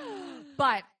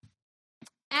 But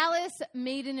Alice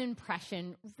made an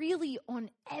impression really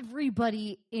on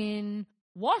everybody in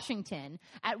Washington.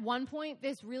 At one point,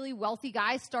 this really wealthy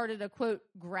guy started a, quote,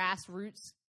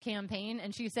 grassroots campaign,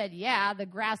 and she said, yeah, the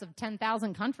grass of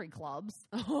 10,000 country clubs.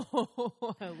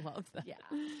 Oh, I love that. Yeah.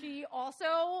 She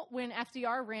also, when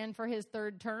FDR ran for his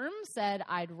third term, said,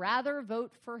 I'd rather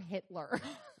vote for Hitler.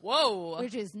 Whoa.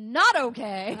 Which is not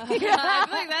okay. I feel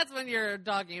like that's when you're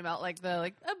talking about, like,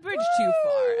 a bridge too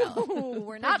far.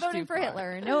 We're not voting for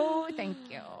Hitler. No, thank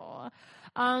you.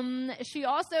 She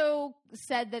also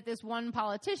said that this one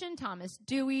politician, Thomas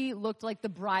Dewey, looked like the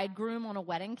bridegroom on a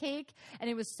wedding cake, and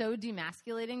it was so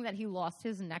demasculating that he lost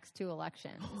his next two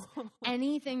elections.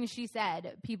 Anything she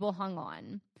said, people hung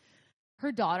on.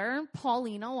 Her daughter,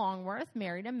 Paulina Longworth,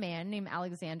 married a man named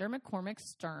Alexander McCormick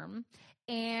Sturm,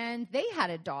 and they had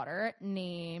a daughter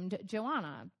named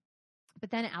Joanna.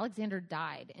 But then Alexander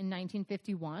died in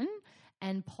 1951,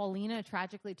 and Paulina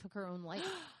tragically took her own life.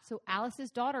 So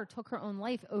Alice's daughter took her own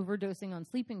life overdosing on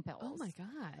sleeping pills. Oh, my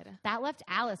God. That left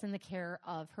Alice in the care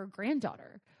of her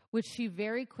granddaughter, which she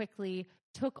very quickly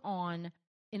took on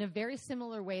in a very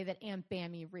similar way that Aunt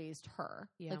Bammy raised her.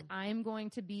 Yeah. Like, I'm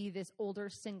going to be this older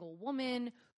single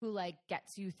woman who, like,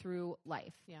 gets you through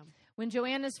life. Yeah. When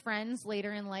Joanna's friends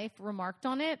later in life remarked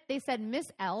on it, they said Miss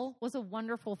L was a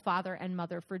wonderful father and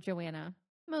mother for Joanna.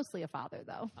 Mostly a father,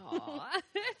 though.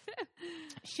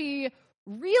 She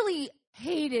really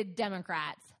hated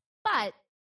Democrats, but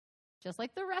just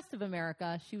like the rest of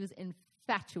America, she was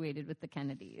infatuated with the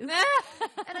Kennedys.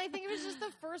 And I think it was just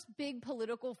the first big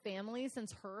political family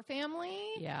since her family.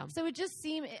 Yeah. So it just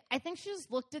seemed, I think she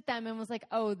just looked at them and was like,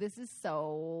 oh, this is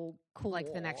so cool.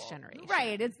 Like the next generation.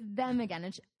 Right. It's them again.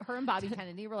 And her and Bobby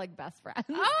Kennedy were like best friends.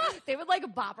 They would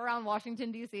like bop around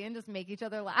Washington, D.C. and just make each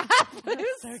other laugh. It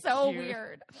was so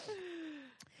weird.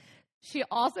 She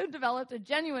also developed a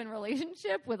genuine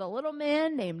relationship with a little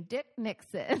man named Dick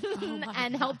Nixon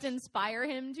and helped inspire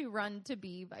him to run to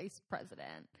be vice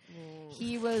president.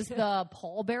 He was the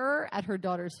pallbearer at her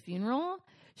daughter's funeral.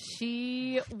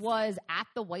 She was at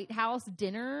the White House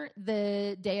dinner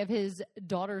the day of his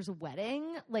daughter's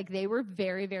wedding. Like, they were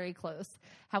very, very close.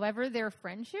 However, their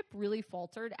friendship really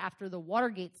faltered after the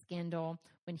Watergate scandal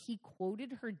when he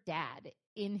quoted her dad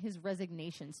in his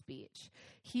resignation speech.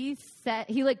 He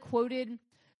quoted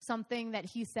something that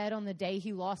he said on the day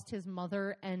he lost his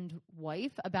mother and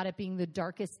wife about it being the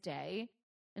darkest day.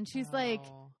 And she's like,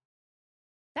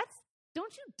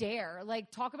 don't you dare,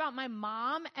 like, talk about my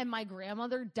mom and my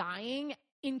grandmother dying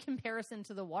in comparison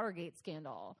to the Watergate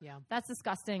scandal. Yeah. That's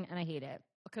disgusting, and I hate it.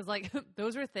 Because, like,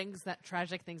 those are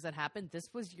tragic things that happened. This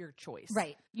was your choice.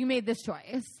 Right. You made this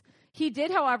choice. He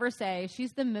did, however, say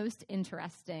she's the most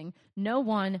interesting. No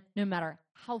one, no matter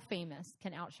how famous,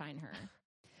 can outshine her.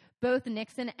 Both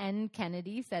Nixon and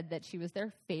Kennedy said that she was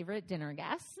their favorite dinner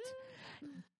guest.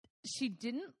 She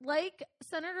didn't like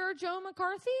Senator Joe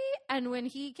McCarthy, and when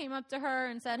he came up to her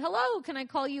and said, hello, can I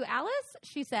call you Alice?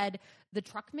 She said, the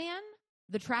truck man,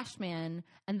 the trash man,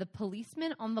 and the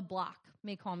policeman on the block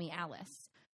may call me Alice.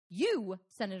 You,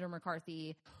 Senator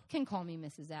McCarthy, can call me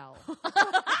Mrs. L.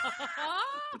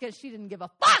 Because she didn't give a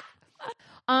fuck.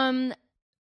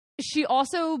 She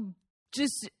also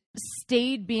just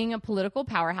stayed being a political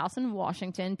powerhouse in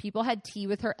Washington. People had tea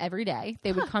with her every day.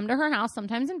 They would come to her house,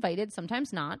 sometimes invited,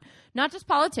 sometimes not. Not just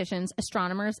politicians,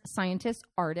 astronomers, scientists,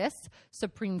 artists,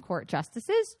 Supreme Court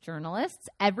justices, journalists.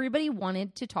 Everybody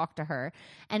wanted to talk to her.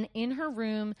 And in her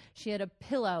room, she had a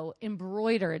pillow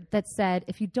embroidered that said,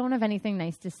 if you don't have anything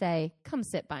nice to say, come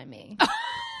sit by me.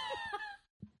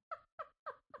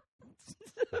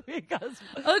 Because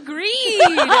agreed.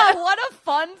 What a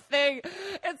fun thing.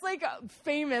 It's like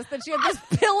famous that she had this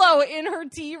pillow in her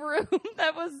tea room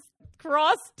that was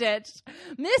cross-stitched.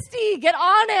 Misty, get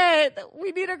on it.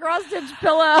 We need a cross-stitched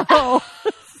pillow.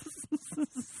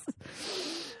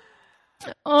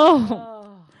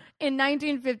 In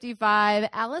 1955,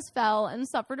 Alice fell and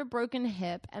suffered a broken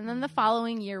hip, and then the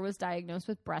following year was diagnosed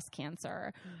with breast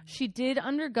cancer. She did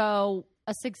undergo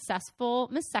a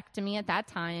successful mastectomy at that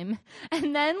time,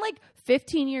 and then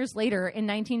 15 years later in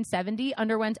 1970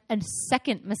 underwent a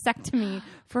second mastectomy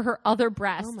for her other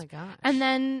breast. Oh my gosh. And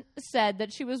then said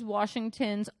that she was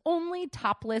Washington's only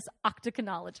topless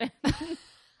octogenologist.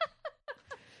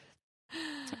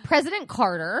 President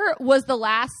Carter was the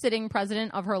last sitting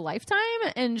president of her lifetime,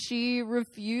 and she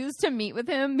refused to meet with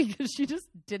him because she just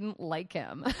didn't like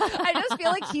him. I just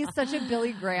feel like he's such a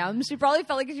Billy Graham. She probably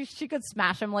felt like she could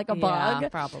smash him like a bug. Yeah,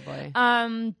 probably.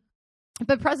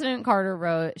 But President Carter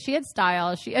wrote, she had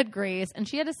style, she had grace, and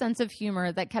she had a sense of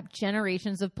humor that kept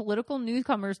generations of political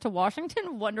newcomers to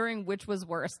Washington wondering which was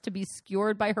worse, to be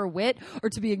skewered by her wit or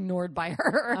to be ignored by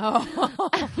her.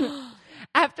 Oh.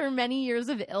 After many years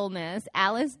of illness,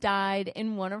 Alice died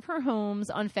in one of her homes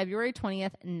on February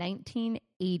 20th,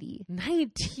 1980.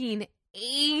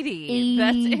 1980?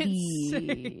 That's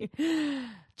insane.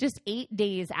 Just 8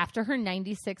 days after her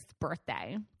 96th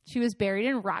birthday. She was buried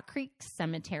in Rock Creek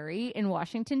Cemetery in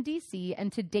Washington, D.C.,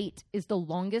 and to date is the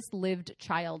longest-lived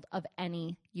child of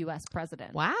any U.S.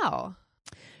 president. Wow.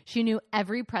 She knew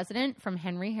every president from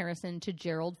Henry Harrison to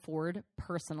Gerald Ford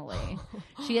personally.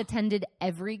 She attended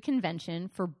every convention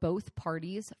for both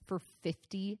parties for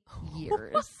 50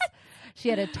 years. She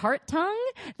had a tart tongue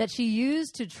that she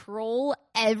used to troll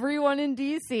everyone in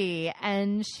DC,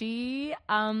 and she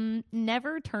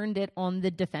never turned it on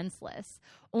the defenseless.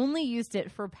 Only used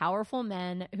it for powerful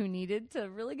men who needed to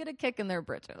really get a kick in their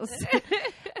britches.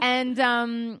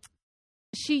 And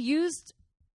she used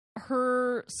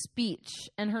her speech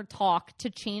and her talk to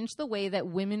change the way that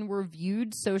women were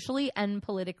viewed socially and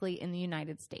politically in the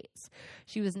United States.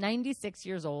 She was 96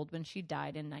 years old when she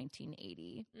died in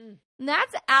 1980. And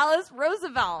that's Alice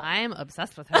Roosevelt. I am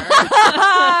obsessed with her.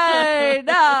 I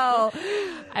know.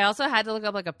 I also had to look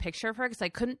up like a picture of her because I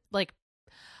couldn't like.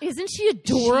 Isn't she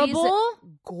adorable? She's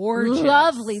gorgeous.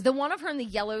 Lovely. The one of her in the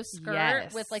yellow skirt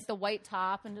Yes. with like the white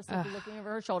top and just like looking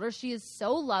over her shoulder. She is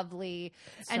so lovely.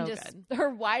 And So just good. her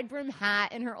wide brim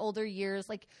hat in her older years.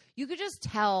 Like you could just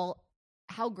tell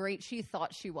how great she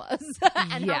thought she was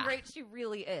and Yeah. how great she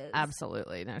really is.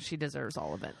 Absolutely. No, she deserves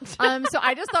all of it. So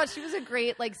I just thought she was a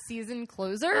great like season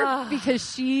closer because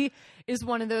she is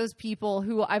one of those people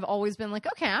who I've always been like,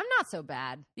 okay, I'm not so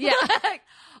bad. Yeah.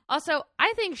 Also,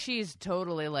 I think she's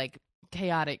totally like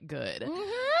chaotic good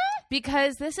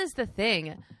because this is the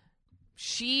thing.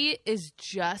 She is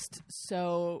just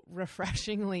so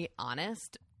refreshingly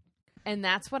honest. And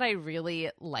that's what I really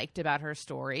liked about her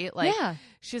story. Like,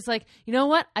 she's like, you know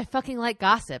what? I fucking like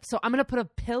gossip. So I'm going to put a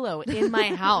pillow in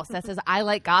my house that says I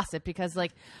like gossip because,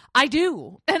 like, I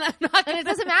do. And I'm not And it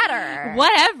doesn't matter.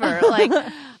 whatever. Like,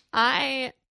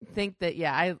 I think that,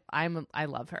 yeah, I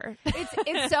love her.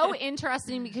 It's so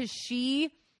interesting because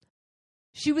she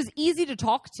was easy to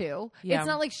talk to. Yeah. It's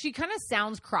not like she kind of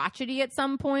sounds crotchety at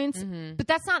some points, but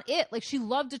that's not it. Like she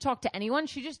loved to talk to anyone.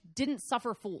 She just didn't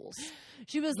suffer fools.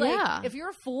 She was like, if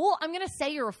you're a fool, I'm going to say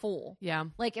you're a fool. Yeah.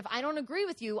 Like if I don't agree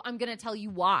with you, I'm going to tell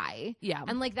you why. Yeah.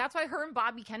 And like that's why her and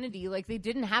Bobby Kennedy, like they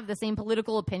didn't have the same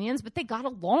political opinions, but they got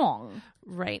along.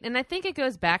 Right. And I think it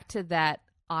goes back to that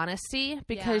honesty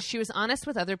because she was honest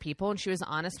with other people and she was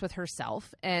honest with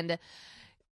herself. And,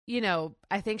 you know,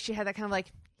 I think she had that kind of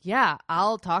like, yeah,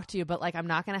 I'll talk to you, but like I'm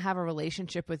not going to have a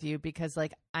relationship with you because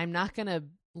like I'm not going to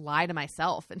lie to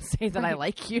myself and say that I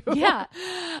like you. Yeah.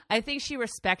 I think she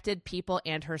respected people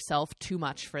and herself too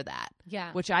much for that.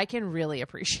 Yeah. Which I can really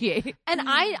appreciate. And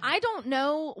I don't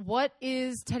know what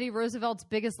is Teddy Roosevelt's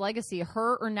biggest legacy,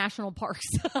 her or national parks.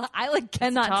 I like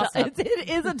cannot tell. It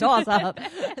is a toss up.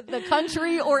 The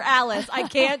country or Alice. I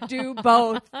can't do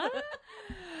both.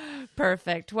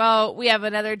 Perfect. Well, we have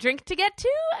another drink to get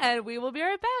to and we will be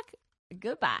right back.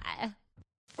 Goodbye.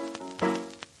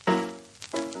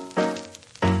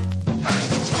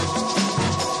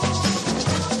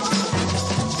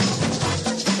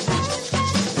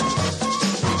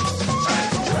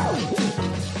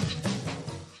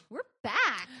 We're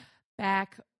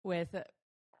back with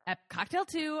Cocktail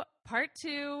 2, Part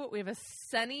 2. We have a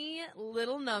sunny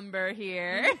little number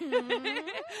here.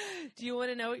 Do you want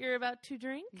to know what you're about to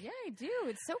drink? Yeah, I do.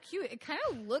 It's so cute. It kind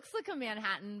of looks like a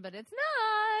Manhattan, but it's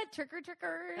not. Trickers.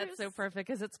 That's so perfect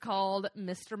because it's called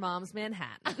Mr. Mom's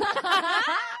Manhattan.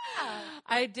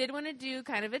 I did want to do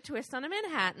kind of a twist on a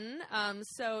Manhattan.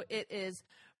 So it is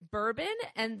bourbon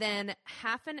and then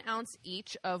half an ounce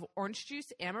each of orange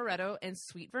juice, amaretto, and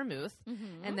sweet vermouth,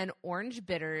 and then orange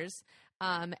bitters.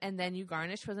 And then you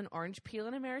garnish with an orange peel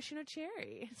and a maraschino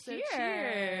cherry. So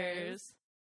cheers.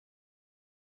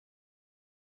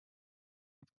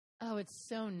 Oh, it's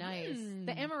so nice.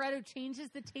 The amaretto changes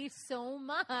the taste so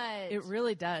much. It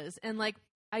really does. And like,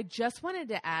 I just wanted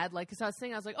to add, like, because I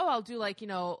was like, oh, I'll do like, you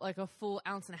know, like a full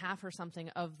ounce and a half or something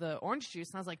of the orange juice.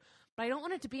 And I was like, but I don't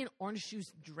want it to be an orange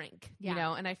juice drink, you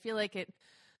know? And I feel like it,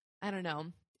 I don't know,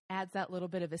 adds that little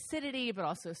bit of acidity, but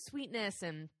also sweetness.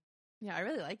 And yeah, I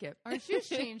really like it. Orange juice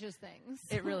changes things.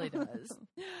 It really does.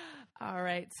 All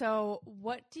right. So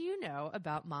what do you know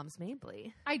about Moms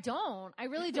Mabley? I don't. I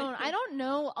really don't. I don't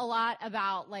know a lot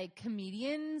about like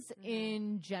comedians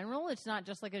in general. It's not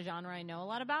just like a genre I know a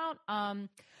lot about.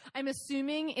 I'm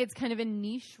assuming it's kind of a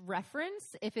niche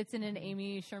reference if it's in an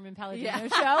Amy Sherman Palladino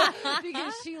show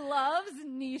because she loves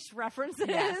niche references.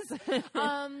 Yes.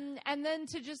 And then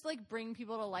to just like bring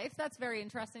people to life, that's very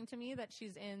interesting to me that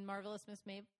she's in Marvelous Miss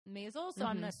Maisel. So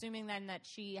I'm assuming then that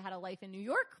she had a life in New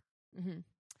York.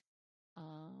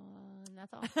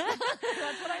 That's all.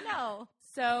 That's what I know.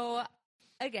 So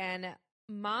again,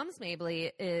 Moms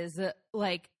Mabley is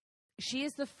like, she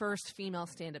is the first female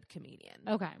stand-up comedian.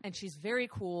 Okay. And she's very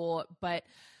cool, but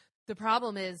the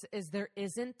problem is there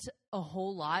isn't a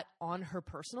whole lot on her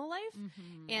personal life.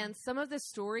 And some of the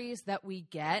stories that we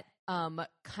get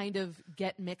kind of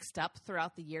get mixed up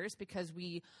throughout the years because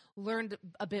we learned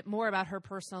a bit more about her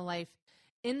personal life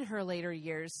in her later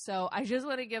years. So I just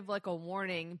want to give like a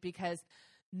warning because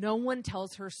no one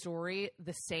tells her story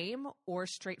the same or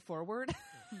straightforward.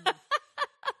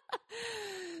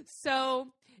 So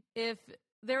if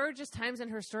there are just times in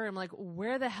her story, I'm like,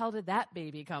 where the hell did that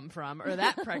baby come from, or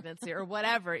that pregnancy, or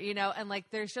whatever, and like,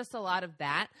 there's just a lot of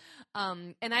that.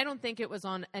 And I don't think it was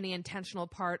on any intentional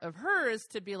part of hers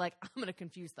to be like, I'm going to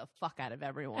confuse the fuck out of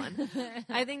everyone.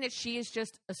 I think that she is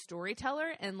just a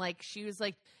storyteller, and like, she was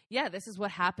like, yeah, this is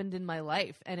what happened in my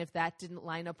life. And if that didn't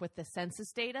line up with the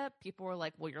census data, people were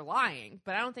like, well, you're lying.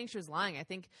 But I don't think she was lying. I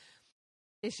think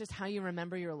it's just how you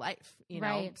remember your life, know?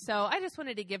 Right. So I just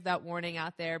wanted to give that warning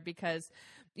out there because,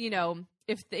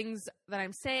 if things that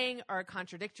I'm saying are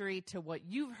contradictory to what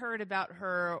you've heard about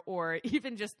her, or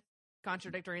even just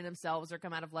contradictory in themselves or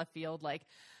come out of left field, like,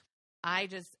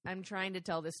 I'm trying to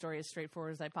tell this story as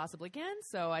straightforward as I possibly can.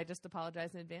 So I just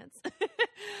apologize in advance.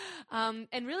 And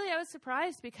really, I was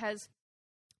surprised because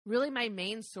really my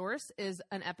main source is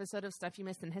an episode of Stuff You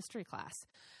Missed in History Class.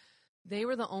 They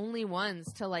were the only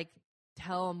ones to like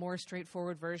tell a more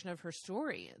straightforward version of her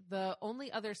story. The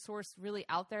only other source really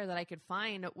out there that I could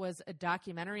find was a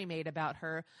documentary made about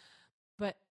her,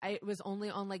 but it was only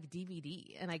on like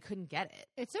DVD and I couldn't get it.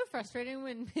 It's so frustrating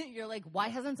when you're like, why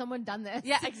hasn't someone done this?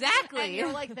 Yeah, exactly. And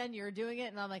you're like, then you're doing it.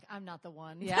 And I'm like, I'm not the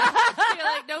one. Yeah. You're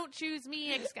like, don't choose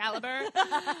me, Excalibur.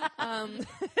 I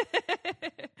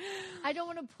don't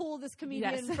want to pull this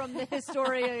comedian from the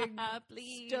historian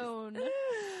stone.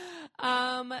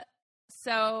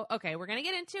 So, okay, we're going to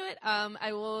get into it.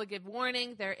 I will give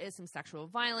warning. There is some sexual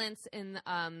violence in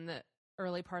the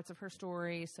early parts of her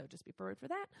story, so just be prepared for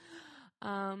that.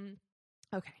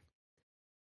 Okay.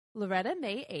 Loretta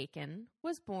May Aiken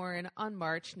was born on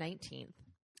March 19th,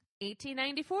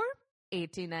 1894,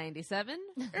 1897,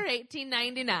 or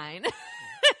 1899.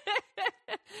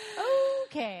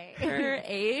 Okay. Her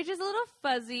age is a little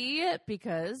fuzzy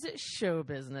because show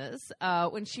business.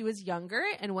 When she was younger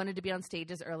and wanted to be on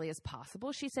stage as early as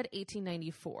possible, she said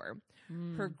 1894.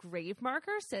 Her grave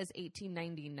marker says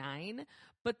 1899,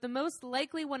 but the most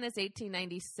likely one is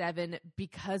 1897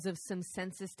 because of some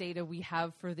census data we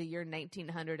have for the year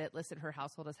 1900. It listed her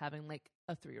household as having like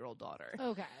a 3-year-old daughter.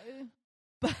 Okay.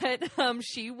 But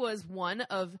she was one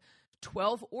of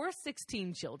 12 or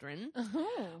 16 children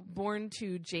born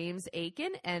to James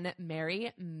Aiken and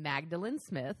Mary Magdalene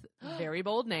Smith. Very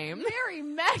bold name. Mary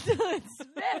Magdalene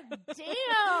Smith.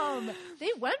 Damn. They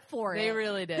went for it. They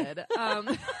really did.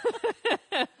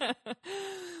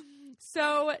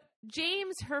 So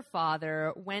James, her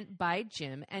father, went by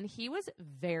Jim, and he was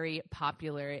very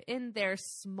popular in their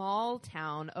small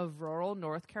town of rural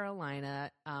North Carolina,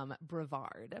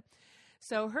 Brevard.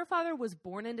 So her father was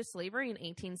born into slavery in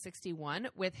 1861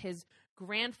 with his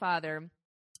grandfather,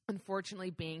 unfortunately,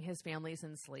 being his family's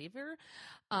enslaver,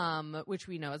 which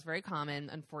we know is very common,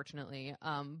 unfortunately.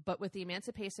 But with the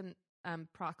Emancipation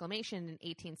Proclamation in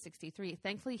 1863,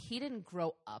 thankfully, he didn't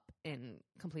grow up in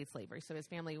complete slavery. So his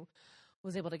family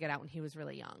was able to get out when he was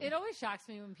really young. It always shocks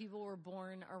me when people were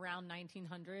born around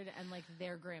 1900 and like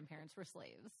their grandparents were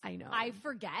slaves. I know. I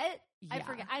forget. Yeah. I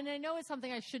forget. And I know it's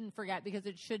something I shouldn't forget because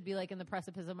it should be like in the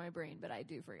precipice of my brain, but I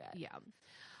do forget. Yeah.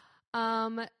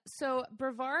 So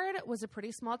Brevard was a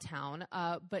pretty small town,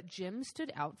 but Jim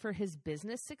stood out for his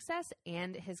business success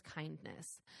and his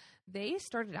kindness. They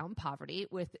started out in poverty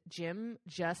with Jim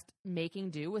just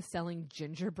making do with selling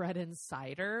gingerbread and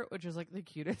cider, which is like the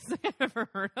cutest thing I've ever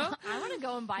heard of. I want to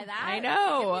go and buy that. I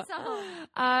know. Give me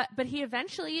some. But he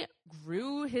eventually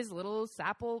grew his little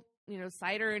Sapple,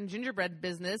 cider and gingerbread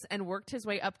business and worked his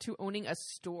way up to owning a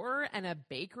store and a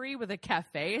bakery with a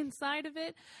cafe inside of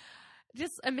it.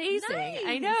 Just amazing. Nice.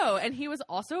 I know. And he was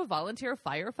also a volunteer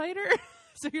firefighter.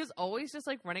 So he was always just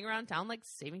like running around town, like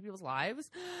saving people's lives.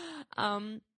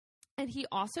 And he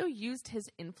also used his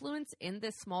influence in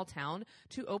this small town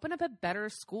to open up a better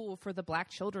school for the black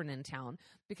children in town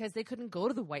because they couldn't go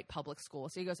to the white public school.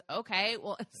 So he goes, okay,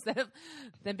 well, instead of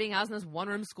them being housed in this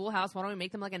one-room schoolhouse, why don't we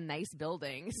make them like a nice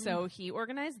building? So he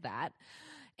organized that.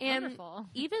 And Wonderful.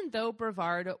 Even though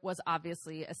Brevard was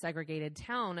obviously a segregated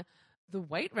town, the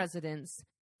white residents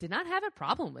did not have a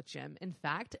problem with Jim. In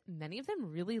fact, many of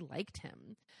them really liked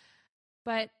him.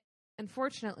 But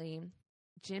unfortunately,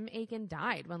 Jim Aiken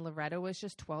died when Loretta was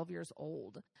just 12 years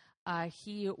old.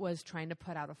 He was trying to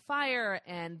put out a fire,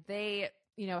 and they,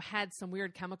 had some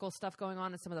weird chemical stuff going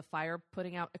on in some of the fire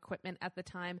putting out equipment at the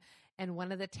time, and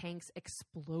one of the tanks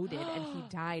exploded, and he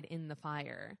died in the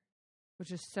fire,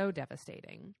 which is so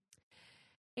devastating.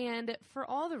 And for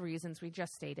all the reasons we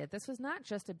just stated, this was not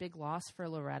just a big loss for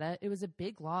Loretta, it was a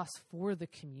big loss for the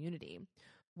community.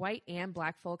 white and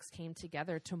black folks came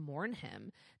together to mourn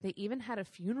him. They even had a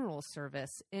funeral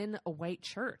service in a white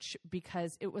church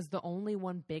because it was the only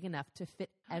one big enough to fit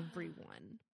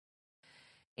everyone.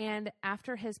 And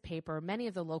after his paper, many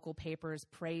of the local papers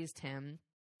praised him,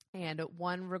 and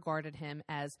one regarded him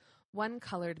as one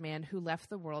colored man who left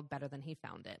the world better than he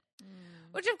found it.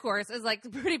 Which, of course, is like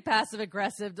pretty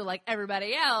passive-aggressive to like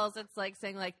everybody else. It's like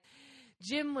saying like,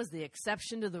 Jim was the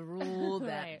exception to the rule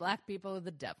that Right. black people are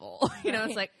the devil. You know,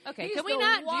 it's like, okay, He's can we the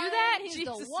not one- do that? he's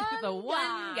Jesus the is one the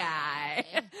one guy.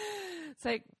 guy. It's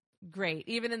like, great.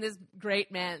 Even in this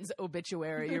great man's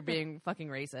obituary, you're being fucking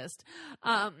racist.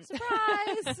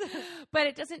 Surprise! But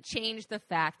it doesn't change the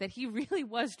fact that he really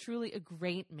was truly a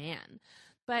great man.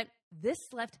 But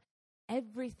this left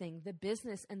everything, the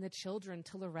business and the children,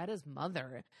 to Loretta's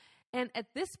mother. And at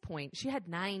this point, she had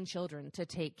 9 children to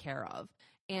take care of.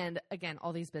 And again,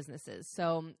 all these businesses.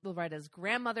 So Loretta's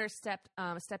grandmother stepped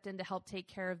in to help take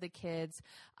care of the kids.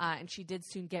 And she did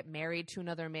soon get married to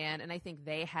another man. And I think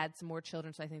they had some more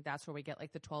children. So I think that's where we get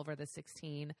like the 12 or the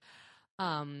 16.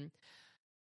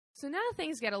 So now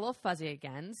things get a little fuzzy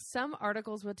again. Some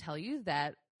articles will tell you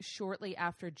that shortly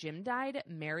after Jim died,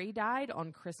 Mary died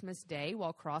on Christmas Day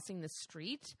while crossing the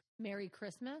street. Merry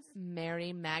Christmas.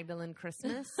 Mary Magdalene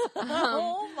Christmas.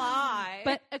 Oh my.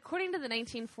 But according to the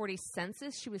 1940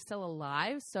 census, she was still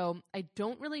alive. So I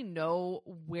don't really know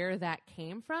where that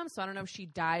came from. So I don't know if she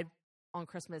died on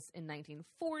Christmas in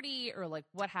 1940 or like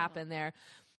what happened there.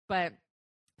 But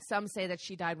some say that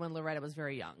she died when Loretta was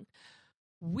very young.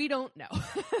 We don't know.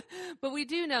 But we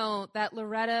do know that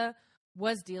Loretta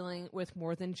was dealing with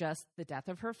more than just the death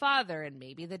of her father and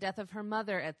maybe the death of her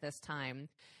mother at this time.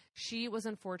 She was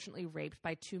unfortunately raped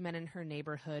by 2 men in her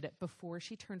neighborhood before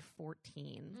she turned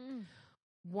 14.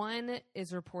 One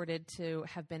is reported to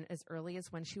have been as early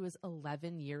as when she was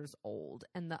 11 years old,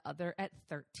 and the other at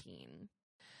 13.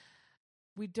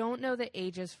 We don't know the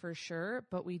ages for sure,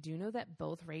 but we do know that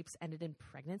both rapes ended in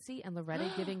pregnancy and Loretta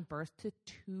giving birth to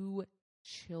 2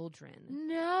 children.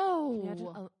 No.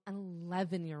 Imagine an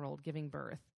 11-year-old giving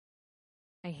birth.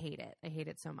 I hate it. I hate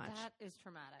it so much. That is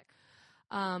traumatic.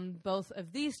 Both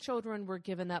of these children were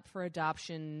given up for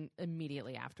adoption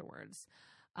immediately afterwards.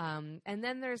 And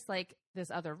then there's like this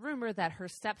other rumor that her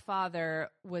stepfather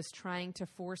was trying to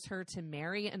force her to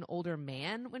marry an older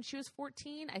man when she was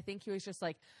 14. I think he was just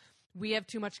like, we have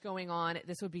too much going on.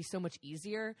 This would be so much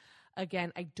easier.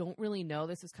 Again, I don't really know.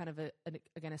 This is kind of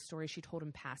a story she told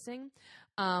in passing.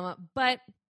 But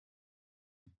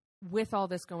with all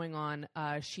this going on,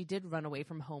 she did run away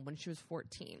from home when she was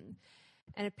 14.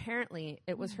 And apparently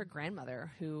it was her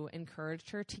grandmother who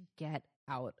encouraged her to get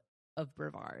out of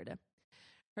Brevard.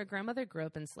 Her grandmother grew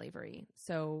up in slavery,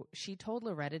 so she told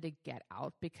Loretta to get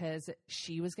out because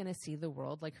she was going to see the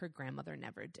world like her grandmother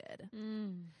never did.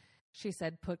 She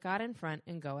said, put God in front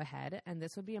and go ahead, and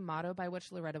this would be a motto by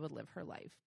which Loretta would live her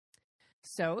life.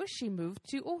 So she moved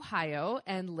to Ohio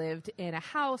and lived in a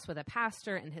house with a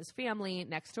pastor and his family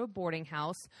next to a boarding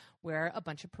house where a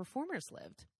bunch of performers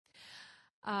lived.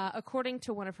 According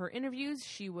to one of her interviews,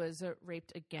 she was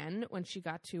raped again when she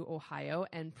got to Ohio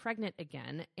and pregnant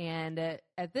again. And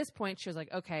at this point, she was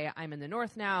like, okay, I'm in the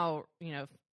North now. You know,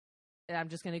 I'm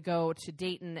just going to go to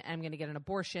Dayton and I'm going to get an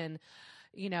abortion.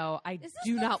 You know, I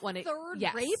do not want to. Third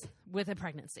yes, rape with a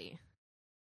pregnancy.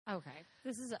 Okay.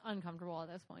 This is uncomfortable at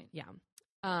this point. Yeah.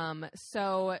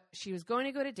 So she was going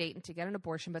to go to Dayton to get an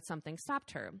abortion, but something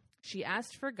stopped her. She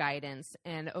asked for guidance,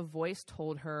 and a voice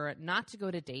told her not to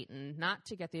go to Dayton, not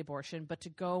to get the abortion, but to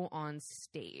go on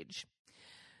stage.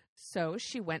 So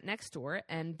she went next door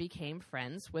and became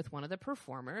friends with one of the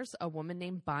performers, a woman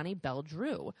named Bonnie Bell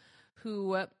Drew,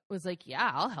 who was like,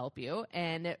 yeah, I'll help you.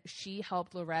 And she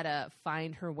helped Loretta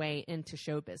find her way into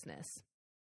show business.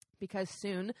 Because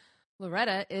soon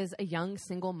Loretta is a young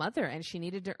single mother and she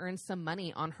needed to earn some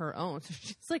money on her own. So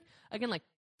she's like, again, like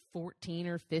 14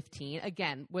 or 15.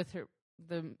 Again, with her,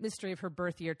 the mystery of her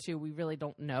birth year too, we really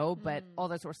don't know, but all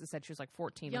the sources said she was like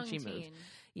 14 Young when she teen. moved.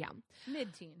 Yeah.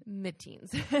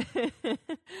 Mid-teens.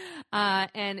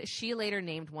 And she later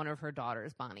named one of her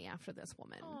daughters Bonnie after this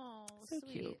woman. Oh, so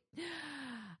sweet. cute.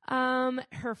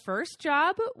 Her first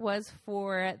job was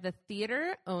for the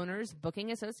Theater Owners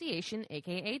Booking Association,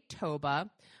 aka TOBA,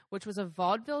 which was a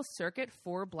vaudeville circuit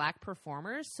for black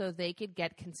performers so they could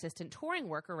get consistent touring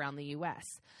work around the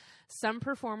U.S. Some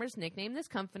performers nicknamed this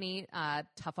company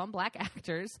Tough on Black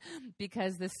Actors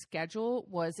because the schedule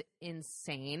was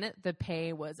insane. The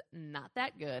pay was not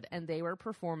that good, and they were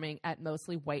performing at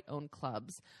mostly white-owned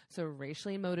clubs. So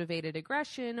racially motivated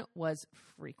aggression was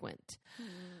frequent.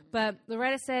 But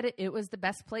Loretta said it was the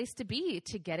best place to be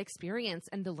to get experience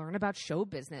and to learn about show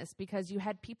business because you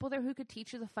had people there who could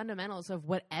teach you the fundamentals of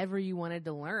whatever you wanted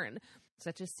to learn,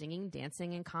 such as singing,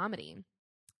 dancing, and comedy.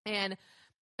 And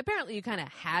apparently you kind of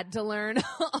had to learn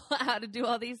how to do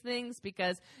all these things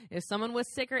because if someone was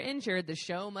sick or injured, the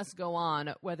show must go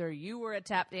on. Whether you were a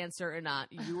tap dancer or not,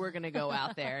 you were going to go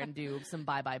out there and do some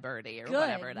Bye Bye Birdie or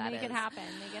whatever that is. Make it happen.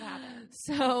 Make it happen.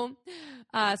 So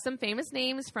some famous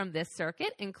names from this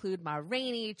circuit include Ma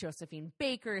Rainey, Josephine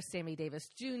Baker, Sammy Davis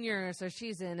Jr. So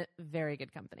she's in very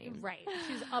good company. Right.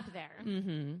 She's up there.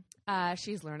 Mm-hmm.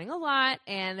 She's learning a lot.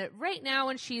 And right now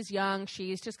when she's young,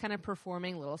 she's just kind of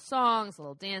performing little songs,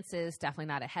 little dances, definitely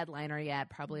not a headliner yet,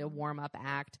 probably a warm-up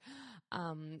act.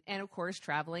 And of course,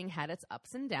 traveling had its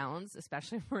ups and downs,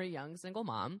 especially for a young single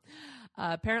mom.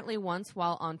 Apparently once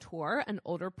while on tour, an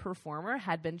older performer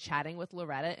had been chatting with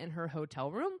Loretta in her hotel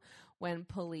room when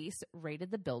police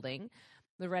raided the building.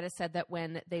 Loretta said that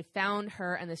when they found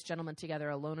her and this gentleman together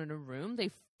alone in a room, they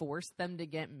forced them to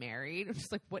get married. I'm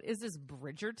just like, what is this,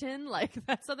 Bridgerton? Like,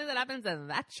 that's something that happens in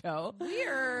that show.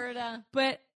 Weird.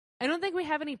 But I don't think we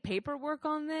have any paperwork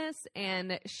on this.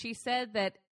 And she said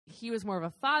that he was more of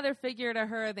a father figure to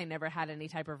her. They never had any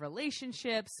type of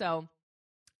relationship. So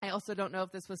I also don't know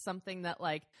if this was something that,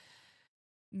 like,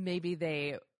 maybe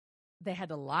they had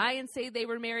to lie and say they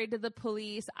were married to the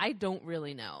police. I don't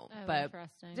really know. Oh, but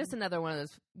interesting. just another one of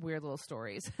those weird little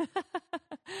stories.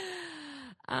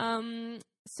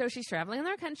 So she's traveling in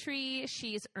their country.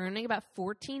 She's earning about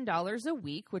 $14 a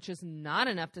week, which is not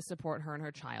enough to support her and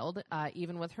her child,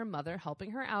 even with her mother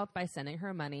helping her out by sending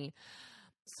her money.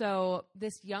 So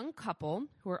this young couple,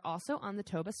 who are also on the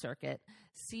Toba circuit,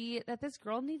 see that this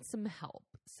girl needs some help.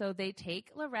 So they take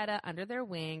Loretta under their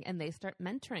wing and they start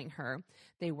mentoring her.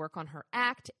 They work on her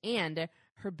act and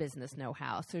her business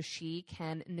know-how so she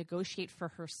can negotiate for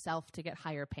herself to get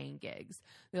higher paying gigs.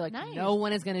 They're like, nice. No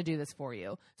one is going to do this for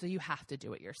you, so you have to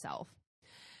do it yourself.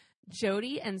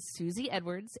 Jody and Susie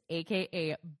Edwards,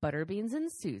 a.k.a. Butterbeans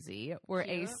and Susie, were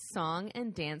a song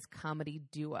and dance comedy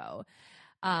duo.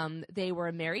 They were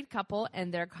a married couple,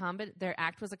 and their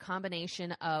act was a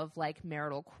combination of like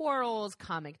marital quarrels,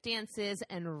 comic dances,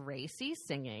 and racy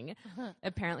singing.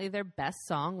 Apparently, their best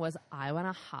song was "I Want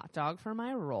a Hot Dog for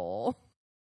My Roll."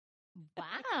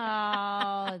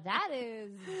 Wow, that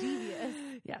is devious.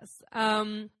 Yes.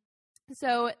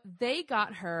 So they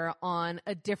got her on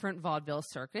a different vaudeville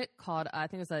circuit called, I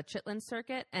think it was a Chitlin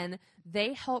circuit, and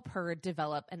they help her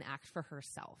develop an act for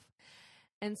herself.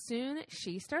 And soon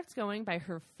she starts going by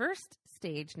her first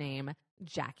stage name,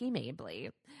 Jackie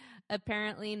Mabley.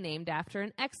 Apparently named after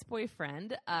an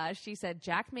ex-boyfriend. She said,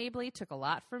 Jack Mabley took a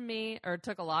lot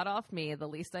off me. The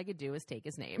least I could do was take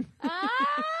his name. Oh,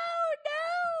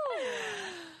 no!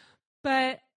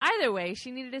 But either way, she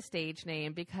needed a stage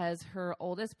name because her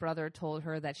oldest brother told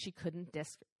her that she couldn't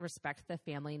disrespect the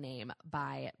family name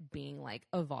by being like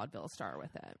a vaudeville star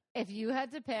with it. If you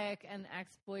had to pick an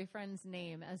ex-boyfriend's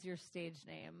name as your stage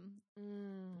name,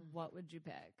 what would you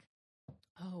pick?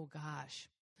 Oh, gosh.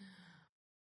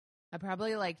 I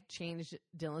probably like changed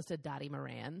Dylan's to Dottie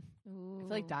Moran. Ooh. I feel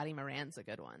like Dottie Moran's a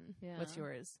good one. Yeah. What's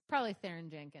yours? Probably Theron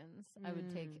Jenkins. I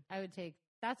would take,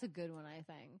 that's a good one, I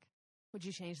think. Would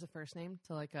you change the first name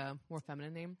to like a more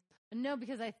feminine name? No,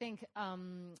 because I think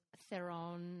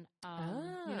Theron, you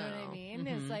know what I mean?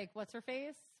 It's like, what's her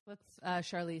face? What's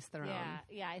Charlize Theron.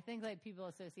 Yeah. I think like people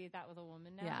associate that with a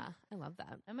woman now. Yeah, I love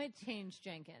that. I might change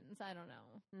Jenkins. I don't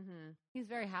know. Mm-hmm. He's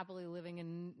very happily living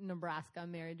in Nebraska,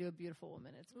 married to a beautiful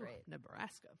woman. It's great. Ooh,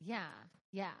 Nebraska. Yeah.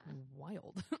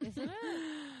 Wild. Isn't it?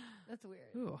 That's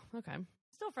weird. Ooh, okay.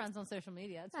 Still friends on social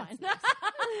media. It's fine. Nice.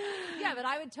 Yeah, but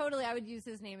I would use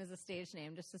his name as a stage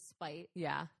name just to spite.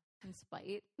 Yeah. And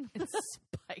spite.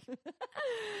 Spite.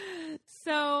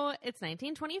 So it's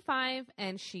 1925,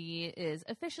 and she is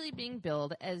officially being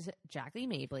billed as Jackie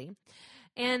Mabley.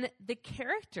 And the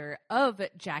character of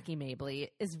Jackie Mabley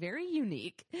is very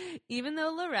unique. Even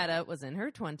though Loretta was in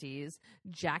her 20s,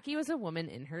 Jackie was a woman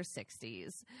in her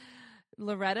 60s.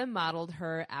 Loretta modeled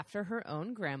her after her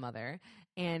own grandmother,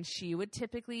 and she would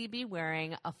typically be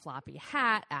wearing a floppy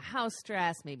hat, a house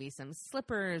dress, maybe some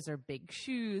slippers or big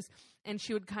shoes, and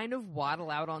she would kind of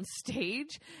waddle out on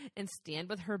stage and stand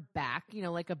with her back,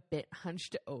 like a bit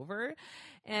hunched over.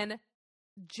 And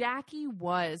Jackie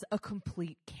was a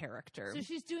complete character. So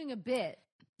she's doing a bit.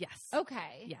 Yes.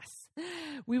 Okay. Yes.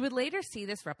 We would later see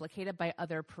this replicated by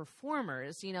other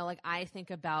performers. Like I think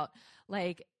about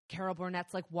like Carol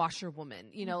Burnett's like washerwoman,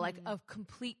 you know, like a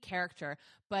complete character.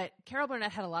 But Carol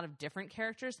Burnett had a lot of different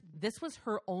characters. This was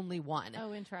her only one.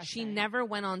 Oh, interesting. She never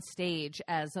went on stage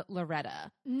as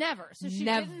Loretta. Never. So she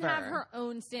didn't have her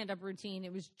own stand-up routine.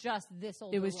 It was just this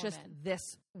older woman. It was just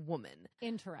this woman.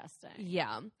 Interesting.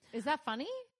 Yeah. Is that funny?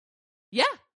 Yeah.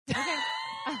 Okay.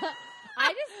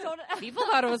 I just don't. People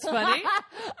thought it was funny.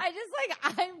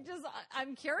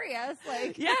 I'm curious.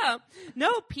 Like, yeah,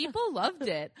 no, people loved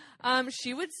it.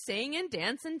 She would sing and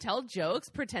dance and tell jokes,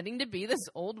 pretending to be this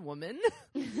old woman.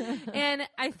 And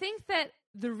I think that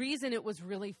the reason it was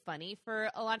really funny for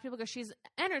a lot of people, because she's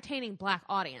entertaining Black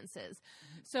audiences.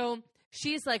 So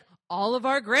she's like, all of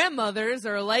our grandmothers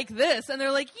are like this, and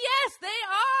they're like, yes, they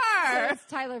are. So it's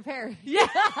Tyler Perry. Yeah.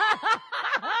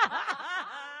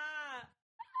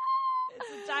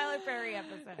 It's a Tyler Perry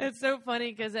episode. It's so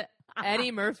funny because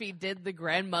Eddie Murphy did the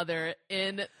grandmother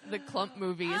in the Klump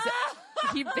movies.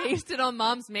 He based it on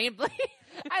Mom's Mabley.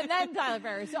 And then Tyler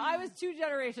Perry. So I was 2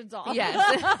 generations off. Yes.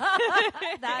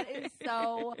 That is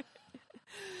so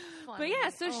funny. But yeah,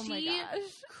 so she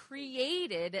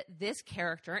created this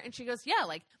character, and she goes, yeah,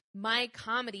 like, my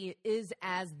comedy is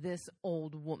as this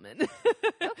old woman.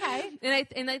 Okay.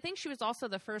 And I think she was also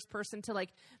the first person to, like,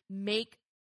 make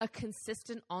a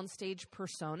consistent onstage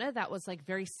persona that was like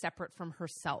very separate from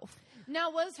herself.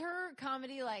 Now, was her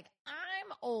comedy like,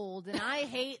 I'm old and I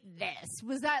hate this?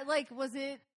 Was that like, was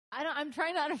it? I'm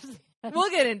trying to understand. We'll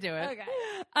get into it.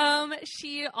 Okay.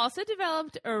 She also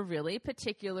developed a really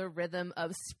particular rhythm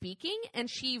of speaking, and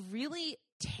she really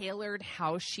tailored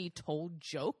how she told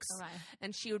jokes,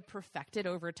 and she would perfect it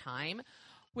over time,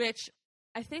 which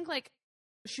I think like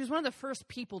she was one of the first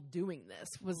people doing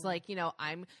this. Was like, you know,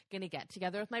 I'm going to get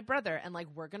together with my brother and like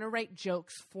we're going to write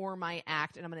jokes for my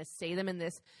act, and I'm going to say them in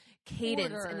this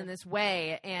cadence and in this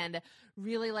way and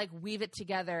really like weave it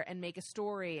together and make a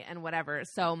story and whatever.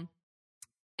 So,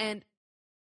 and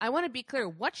I want to be clear,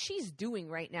 what she's doing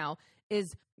right now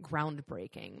is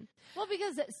groundbreaking. Well,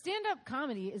 because stand-up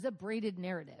comedy is a braided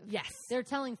narrative. Yes. They're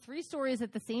telling 3 stories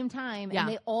at the same time, and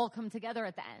they all come together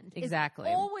at the end. Exactly.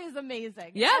 It's always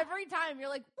amazing. Yeah. Every time you're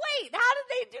like, wait, how did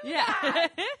they do that?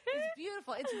 It's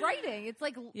beautiful. It's writing. It's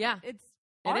like, it's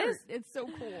art. It is. It's so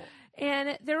cool.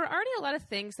 And there were already a lot of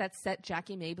things that set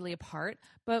Jackie Mabley apart,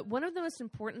 but one of the most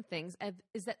important things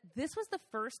is that this was the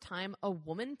first time a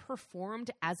woman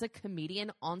performed as a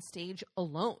comedian on stage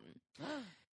alone.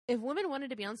 If women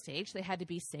wanted to be on stage, they had to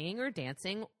be singing or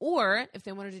dancing, or if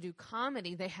they wanted to do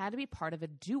comedy, they had to be part of a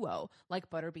duo, like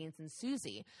Butterbeans and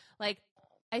Susie. Like,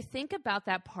 I think about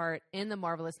that part in The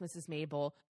Marvelous Mrs.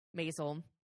 Maisel,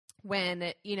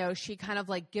 when, you know, she kind of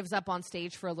like gives up on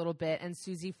stage for a little bit, and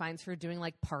Susie finds her doing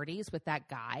like parties with that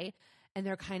guy, and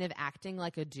they're kind of acting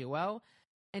like a duo.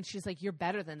 And she's like, you're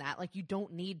better than that. Like, you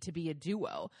don't need to be a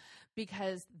duo,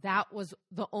 because that was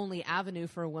the only avenue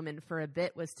for a woman for a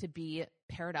bit, was to be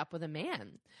paired up with a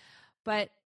man. But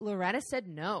Loretta said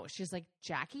no. She's like,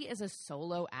 Jackie is a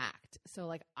solo act. So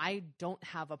like, I don't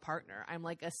have a partner. I'm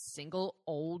like a single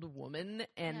old woman,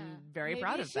 and very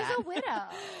proud of that. She's a widow.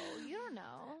 You don't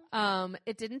know.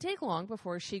 It didn't take long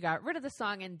before she got rid of the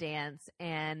song and dance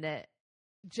and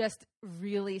just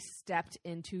really stepped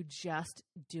into just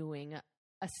doing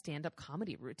a stand-up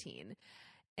comedy routine.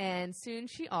 And soon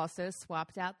she also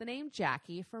swapped out the name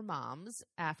Jackie for Moms,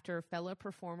 after fellow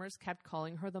performers kept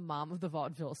calling her the mom of the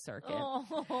vaudeville circuit.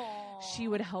 Oh. She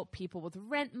would help people with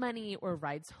rent money or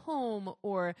rides home,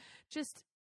 or just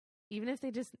even if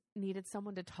they just needed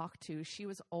someone to talk to, she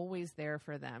was always there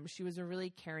for them. She was a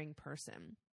really caring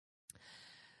person.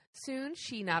 Soon,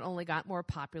 she not only got more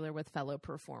popular with fellow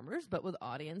performers, but with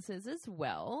audiences as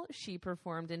well. She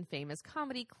performed in famous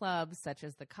comedy clubs such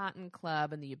as the Cotton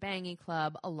Club and the Ubangi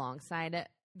Club, alongside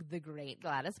the great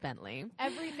Gladys Bentley.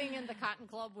 Everything in the Cotton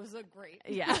Club was a great.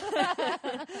 Yeah.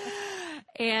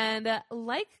 And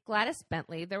like Gladys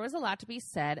Bentley, there was a lot to be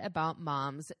said about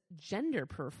Mom's gender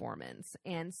performance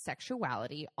and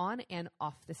sexuality on and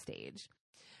off the stage.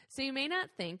 So you may not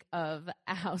think of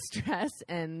a house dress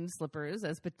and slippers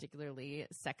as particularly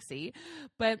sexy,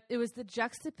 but it was the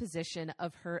juxtaposition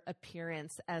of her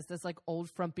appearance as this like old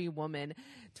frumpy woman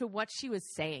to what she was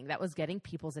saying that was getting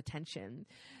people's attention.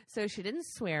 So she didn't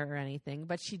swear or anything,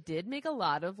 but she did make a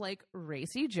lot of like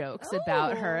racy jokes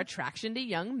about her attraction to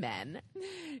young men.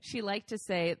 She liked to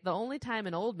say, the only time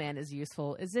an old man is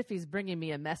useful is if he's bringing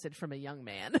me a message from a young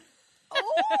man.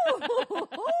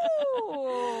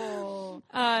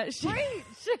 Great.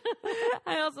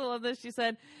 I also love this. She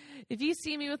said, if you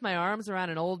see me with my arms around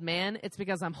an old man, it's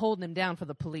because I'm holding him down for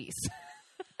the police.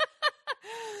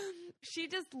 She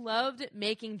just loved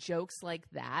making jokes like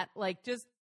that, like just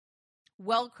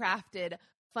well-crafted,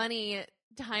 funny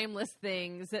timeless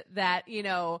things that, you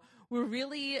know, were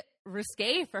really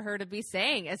risque for her to be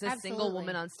saying as a single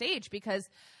woman on stage, because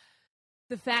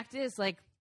the fact is, like,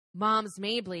 Moms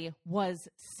Mabley was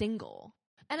single.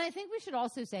 And I think we should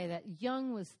also say that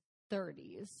young was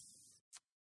 30s.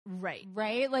 Right.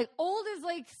 Right? Like, old is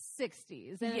like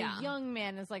 60s, and a young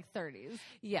man is like 30s.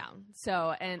 Yeah.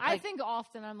 So, and I think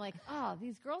often I'm like, oh,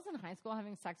 these girls in high school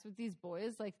having sex with these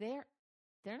boys, like, they're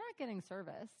not getting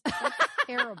service. That's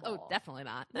terrible. Oh, definitely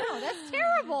not. No, that's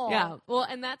terrible. Yeah. Well,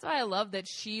 and that's why I love that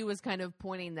she was kind of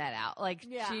pointing that out. Like,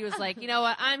 she was like, you know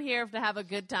what? I'm here to have a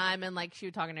good time. And, like, she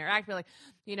was talking to her actor, like,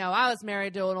 you know, I was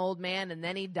married to an old man and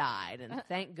then he died. And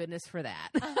thank goodness for that.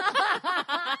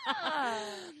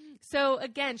 So,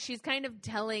 again, she's kind of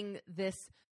telling this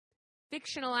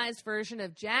fictionalized version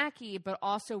of Jackie, but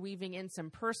also weaving in some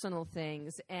personal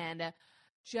things and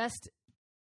just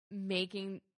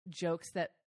making jokes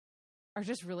that are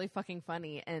just really fucking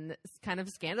funny and kind of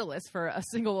scandalous for a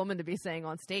single woman to be saying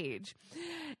on stage.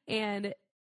 And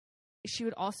she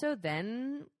would also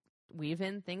then weave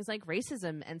in things like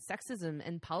racism and sexism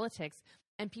and politics.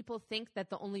 And people think that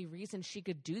the only reason she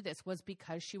could do this was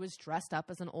because she was dressed up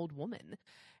as an old woman.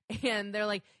 And they're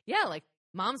like, yeah, like,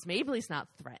 Moms Mabley's not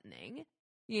threatening.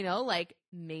 You know, like,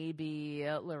 maybe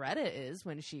Loretta is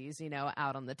when she's, you know,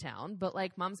 out on the town. But,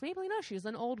 like, Moms Mabley, no, she's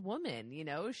an old woman. You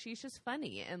know, she's just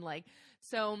funny. And, like,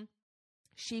 so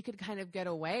she could kind of get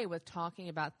away with talking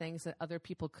about things that other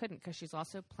people couldn't, because she's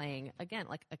also playing, again,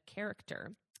 like a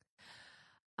character.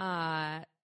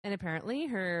 And apparently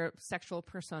her sexual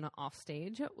persona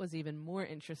offstage was even more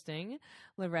interesting.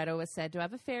 Loretta was said to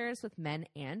have affairs with men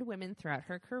and women throughout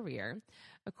her career.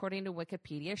 According to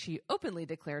Wikipedia, she openly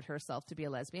declared herself to be a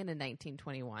lesbian in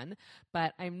 1921,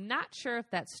 but I'm not sure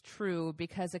if that's true,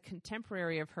 because a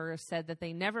contemporary of hers said that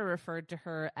they never referred to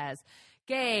her as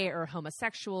gay or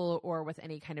homosexual or with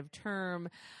any kind of term.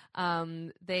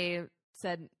 They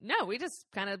said, no, we just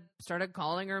kind of started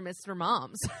calling her Mr.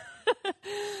 Moms.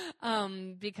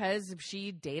 Because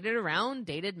she dated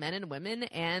men and women,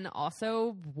 and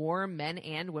also wore men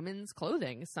and women's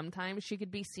clothing. Sometimes she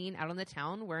could be seen out on the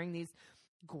town wearing these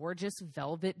gorgeous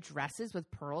velvet dresses with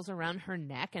pearls around her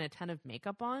neck and a ton of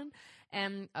makeup on.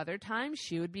 And other times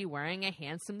she would be wearing a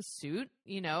handsome suit,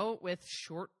 you know, with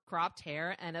short cropped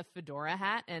hair and a fedora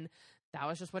hat. And that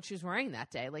was just what she was wearing that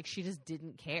day. Like, she just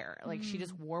didn't care. Like, she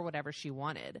just wore whatever she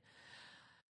wanted.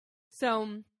 So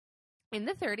in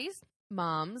the 30s,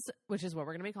 Moms, which is what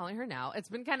we're going to be calling her now. It's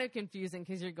been kind of confusing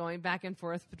because you're going back and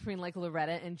forth between, like,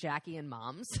 Loretta and Jackie and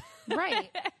Moms. Right.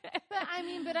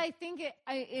 But I think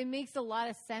it makes a lot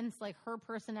of sense, like, her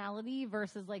personality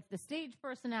versus, like, the stage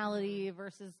personality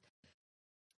versus...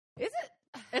 Is it?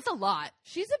 It's a lot.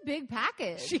 She's a big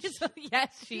package. Yes,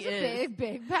 she is. A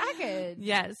big package.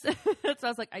 Yes. So I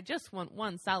was like, I just want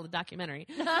one solid documentary.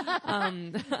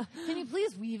 Can you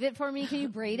please weave it for me? Can you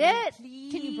braid it?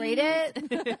 Please. Can you braid it?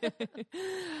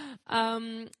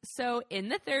 So in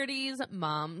the 30s,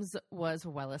 Moms was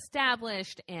well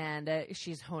established, and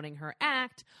she's honing her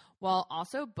act while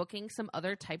also booking some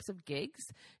other types of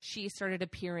gigs. She started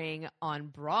appearing on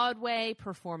Broadway,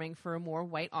 performing for more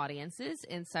white audiences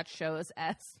in such shows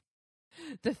as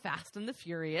The Fast and the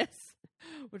Furious,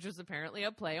 which was apparently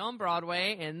a play on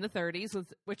Broadway in the 30s,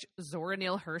 which Zora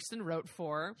Neale Hurston wrote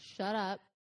for. Shut up.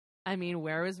 I mean,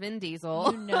 where was Vin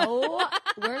Diesel? You know,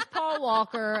 where's Paul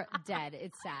Walker? Dead.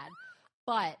 It's sad.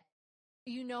 But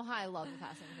you know how I love the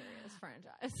Fast and Furious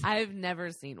franchise. I've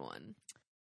never seen one.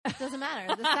 Doesn't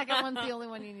matter. The second one's the only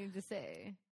one you need to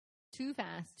see. Too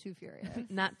Fast, Too Furious.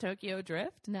 Not Tokyo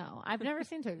Drift? No, I've never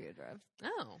seen Tokyo Drift.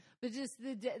 Oh. But just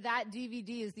that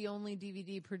DVD is the only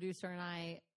DVD producer and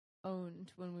I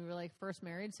owned when we were, like, first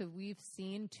married. So we've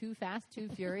seen Too Fast, Too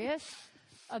Furious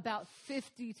about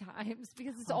 50 times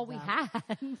because it's all we had.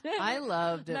 I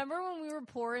loved it. Remember when we were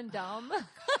poor and dumb?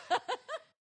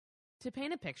 To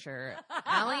paint a picture,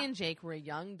 Allie and Jake were a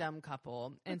young, dumb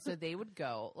couple. And so they would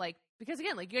go, like, because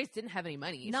again, like, you guys didn't have any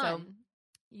money. None. So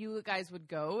you guys would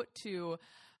go to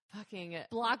fucking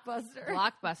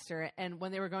Blockbuster. And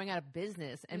when they were going out of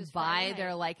business and buy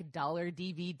their, like, dollar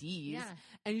DVDs. Yeah.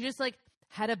 And you just, like,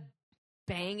 had a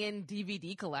banging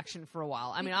DVD collection for a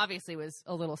while. I mean, obviously it was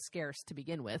a little scarce to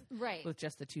begin with. Right. With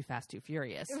just the Too Fast, Too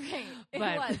Furious. Right. It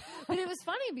was. But it was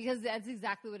funny because that's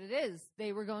exactly what it is.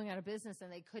 They were going out of business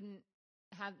and they couldn't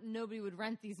nobody would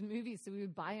rent these movies, so we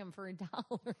would buy them for $1.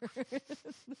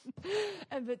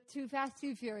 But Too Fast,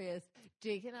 Too Furious,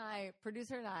 Jake and I,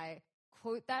 producer and I,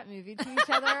 quote that movie to each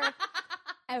other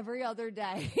every other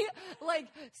day. Like,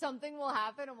 something will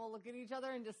happen and we'll look at each other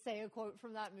and just say a quote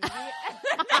from that movie.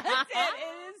 And that's it.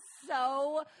 It is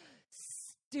so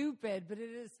stupid, but it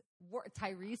is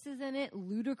Tyrese is in it.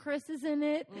 Ludacris is in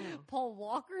it. Paul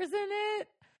Walker's in it.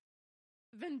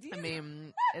 Vin Diesel. I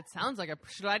mean, it sounds like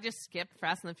should I just skip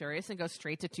Fast and the Furious and go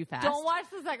straight to Too Fast? Don't watch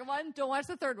the second one. Don't watch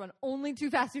the third one. Only Too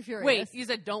Fast, Too Furious. Wait, you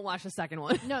said don't watch the second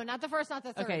one. No, not the first, not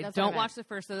the third. Okay, That's don't watch the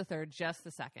first or the third, just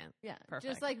the second. Yeah, perfect.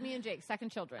 Just like me and Jake, second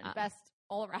children, best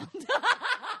all around.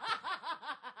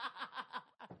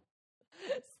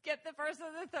 Skip the first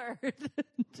or the third.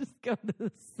 Just go to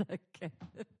the second.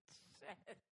 Shit.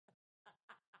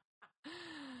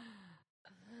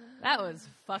 That was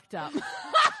fucked up. No,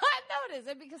 it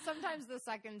isn't, because sometimes the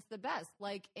second's the best.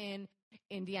 Like in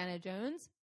Indiana Jones.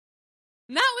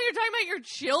 Not when you're talking about your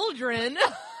children.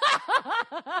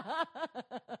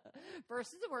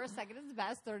 First is the worst, second is the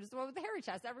best, third is the one with the hairy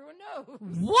chest. Everyone knows.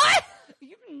 What?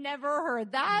 You've never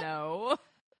heard that? No.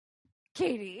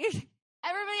 Katie.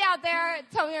 Everybody out there,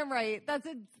 tell me I'm right. That's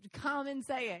a common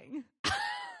saying.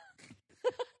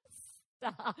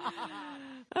 Stop.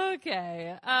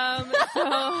 Okay.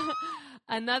 So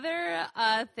another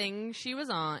thing she was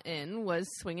in was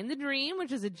Swingin' the Dream,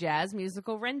 which is a jazz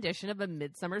musical rendition of A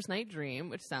Midsummer's Night Dream,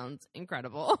 which sounds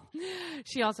incredible.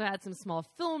 She also had some small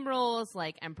film roles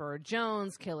like Emperor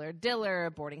Jones, Killer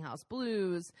Diller, Boarding House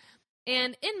Blues.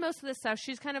 And in most of this stuff,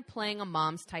 she's kind of playing a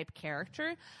mom's type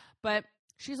character, but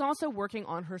she's also working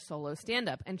on her solo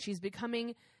stand-up, and she's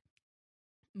becoming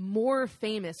more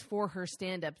famous for her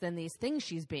stand-up than these things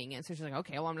she's being in. So she's like,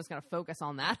 okay, well, I'm just going to focus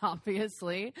on that,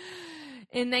 obviously.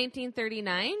 In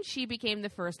 1939, she became the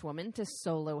first woman to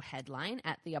solo headline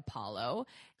at the Apollo.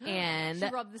 And she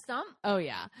rubbed the stump? Oh,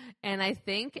 yeah. And I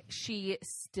think she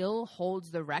still holds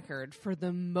the record for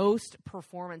the most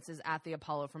performances at the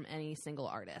Apollo from any single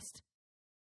artist.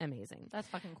 Amazing. That's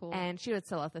fucking cool. And she would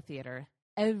sell out the theater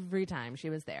every time she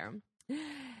was there.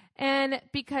 And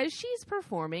because she's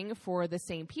performing for the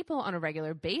same people on a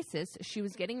regular basis, she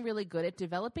was getting really good at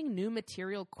developing new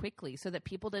material quickly so that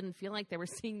people didn't feel like they were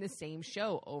seeing the same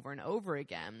show over and over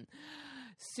again.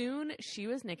 Soon, she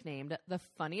was nicknamed the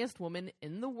funniest woman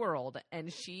in the world,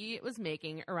 and she was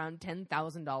making around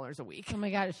 $10,000 a week. Oh my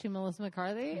God, is she Melissa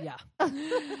McCarthy? Yeah.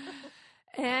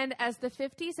 And as the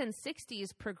 50s and 60s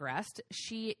progressed,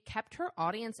 she kept her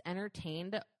audience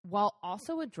entertained while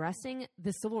also addressing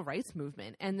the civil rights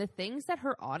movement and the things that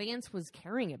her audience was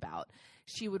caring about.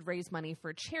 She would raise money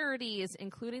for charities,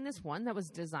 including this one that was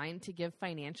designed to give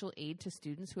financial aid to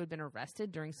students who had been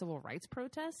arrested during civil rights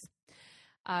protests.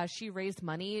 She raised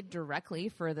money directly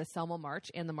for the Selma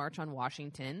March and the March on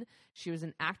Washington. She was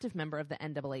an active member of the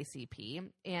NAACP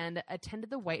and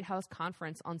attended the White House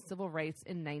Conference on Civil Rights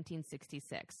in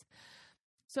 1966.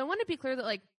 So I want to be clear that,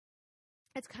 like,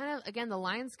 it's kind of, again, the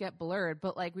lines get blurred,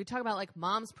 but, like, we talk about, like,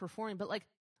 moms performing, but, like,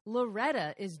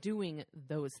 Loretta is doing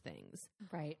those things.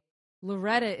 Right.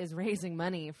 Loretta is raising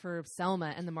money for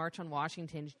Selma and the March on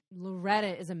Washington.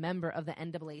 Loretta is a member of the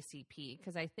NAACP,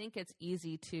 because I think it's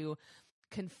easy to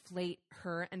conflate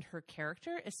her and her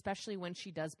character, especially when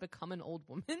she does become an old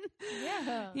woman.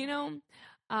 Yeah. You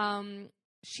know?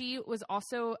 She was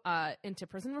also into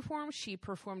prison reform. She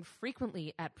performed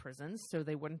frequently at prisons so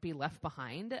they wouldn't be left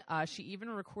behind. She even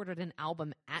recorded an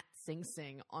album at Sing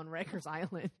Sing on Rikers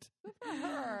Island. Good for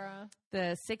her.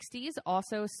 The 60s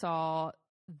also saw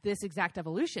this exact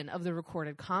evolution of the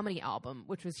recorded comedy album,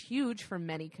 which was huge for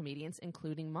many comedians,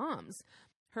 including moms.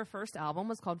 Her first album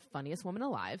was called Funniest Woman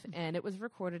Alive, and it was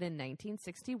recorded in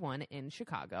 1961 in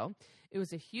Chicago. It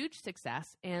was a huge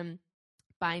success, and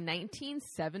by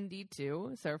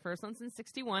 1972, so her first one's in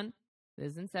 61,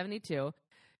 this is in 72,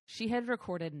 she had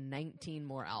recorded 19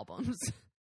 more albums.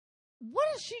 What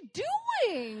is she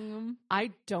doing?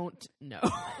 I don't know.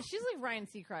 She's like Ryan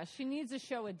Seacrest. She needs a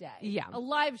show a day. Yeah. A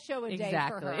live show a day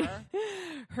for her.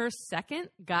 Her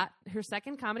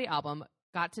second comedy album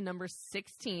got to number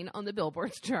 16 on the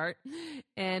Billboard chart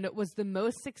and was the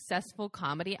most successful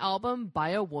comedy album by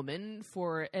a woman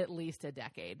for at least a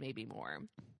decade, maybe more.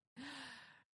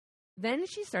 Then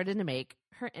she started to make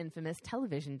her infamous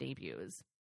television debuts.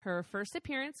 Her first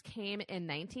appearance came in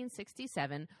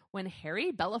 1967 when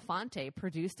Harry Belafonte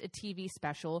produced a TV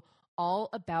special all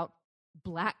about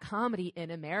Black comedy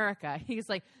in America. He's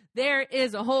like, there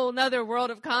is a whole nother world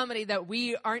of comedy that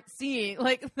we aren't seeing,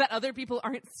 like that other people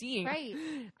aren't seeing. Right.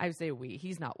 I say we.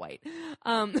 He's not white.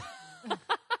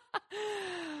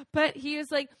 But he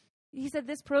was like, he said,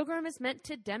 this program is meant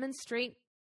to demonstrate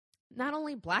not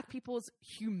only Black people's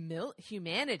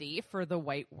humanity for the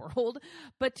white world,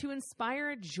 but to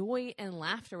inspire joy and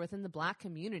laughter within the Black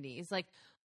community. He's like,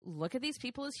 look at these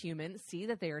people as human, see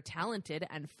that they are talented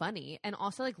and funny, and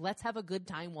also, like, let's have a good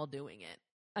time while doing it.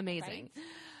 Amazing.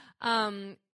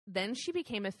 Right. Then she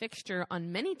became a fixture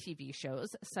on many TV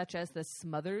shows, such as the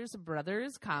Smothers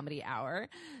Brothers Comedy Hour,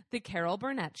 the Carol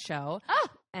Burnett Show,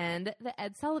 and the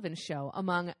Ed Sullivan Show,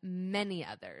 among many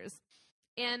others.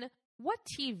 And what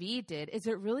TV did is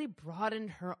it really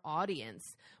broadened her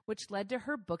audience, which led to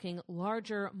her booking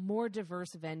larger, more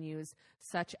diverse venues,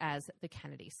 such as the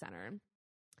Kennedy Center.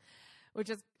 Which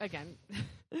is, again,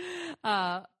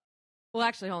 well,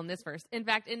 actually, hold on this first. In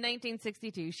fact, in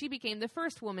 1962, she became the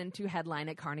first woman to headline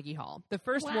at Carnegie Hall. The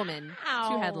first woman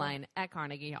to headline at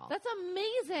Carnegie Hall. That's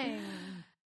amazing.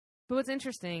 But what's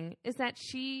interesting is that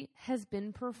she has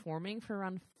been performing for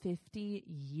around 50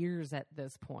 years at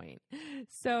this point.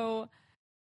 So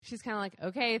she's kind of like,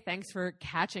 okay, thanks for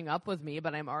catching up with me,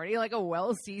 but I'm already like a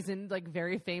well-seasoned, like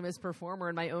very famous performer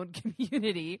in my own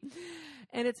community.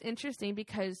 And it's interesting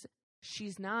because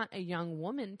she's not a young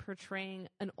woman portraying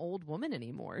an old woman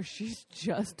anymore. She's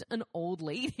just an old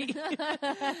lady.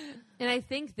 And I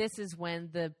think this is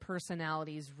when the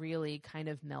personalities really kind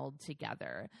of meld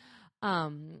together.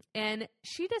 And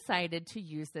she decided to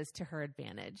use this to her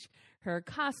advantage. Her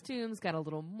costumes got a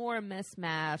little more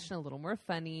mismatched and a little more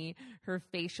funny. Her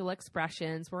facial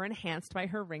expressions were enhanced by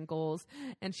her wrinkles,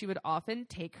 and she would often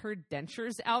take her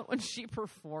dentures out when she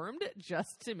performed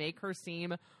just to make her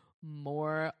seem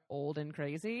more old and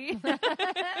crazy.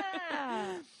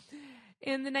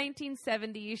 In the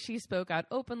 1970s, she spoke out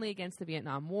openly against the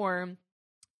Vietnam War.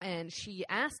 And she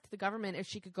asked the government if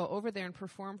she could go over there and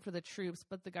perform for the troops,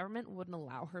 but the government wouldn't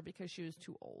allow her because she was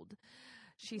too old.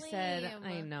 She said,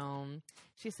 I know.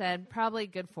 She said, probably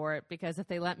good for it, because if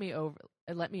they let me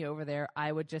over there,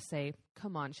 I would just say,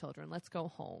 come on, children, let's go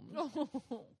home.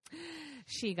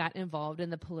 She got involved in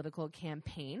the political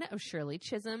campaign of Shirley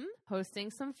Chisholm,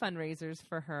 hosting some fundraisers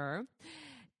for her.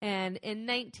 And in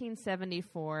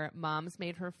 1974, Moms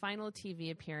made her final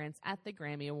TV appearance at the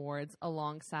Grammy Awards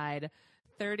alongside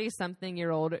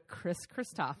 30-something-year-old Chris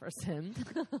Christopherson.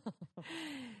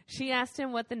 She asked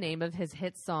him what the name of his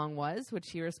hit song was, which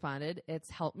he responded, it's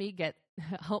Help Me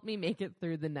Make It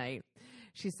Through the Night.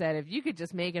 She said, if you could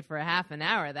just make it for a half an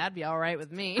hour, that'd be all right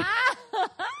with me.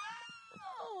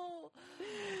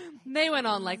 They went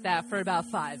on like that for about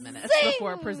 5 minutes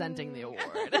before presenting the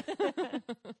award.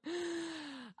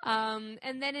 And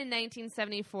then in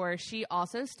 1974, she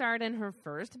also starred in her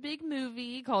first big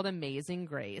movie called Amazing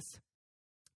Grace.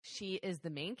 She is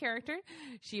the main character.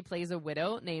 She plays a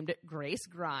widow named Grace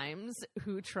Grimes,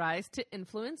 who tries to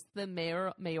influence the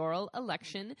mayoral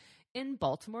election in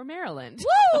Baltimore, Maryland. Woo!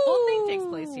 The whole thing takes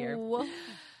place here.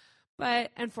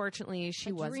 But unfortunately,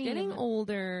 she was getting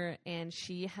older, and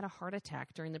she had a heart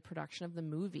attack during the production of the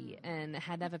movie and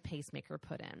had to have a pacemaker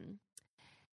put in.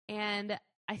 And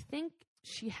I think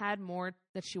she had more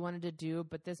that she wanted to do,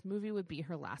 but this movie would be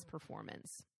her last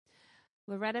performance.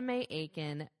 Loretta Mae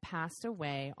Aiken passed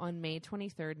away on May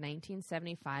 23rd,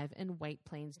 1975 in White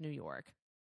Plains, New York.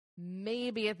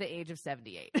 Maybe at the age of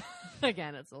 78.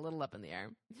 Again, it's a little up in the air.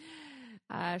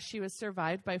 She was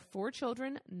survived by 4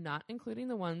 children, not including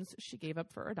the ones she gave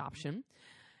up for adoption,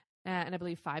 and I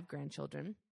believe 5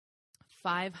 grandchildren.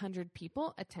 500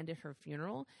 people attended her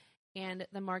funeral, and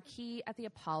the marquee at the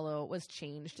Apollo was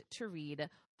changed to read,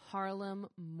 Harlem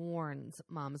Mourns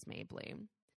Moms Mabley.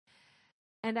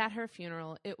 And at her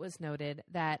funeral, it was noted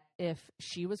that if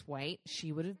she was white,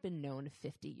 she would have been known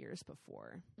 50 years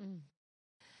before.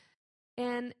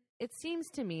 And it seems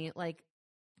to me like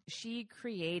she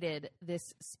created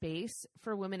this space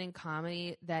for women in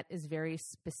comedy that is very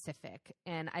specific.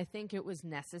 And I think it was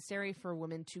necessary for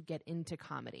women to get into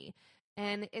comedy.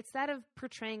 And it's that of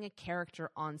portraying a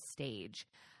character on stage.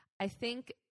 I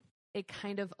think it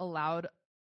kind of allowed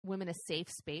women a safe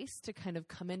space to kind of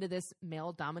come into this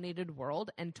male-dominated world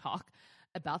and talk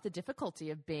about the difficulty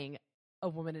of being a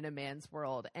woman in a man's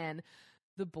world and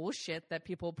the bullshit that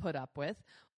people put up with,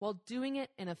 while doing it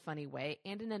in a funny way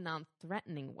and in a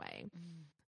non-threatening way.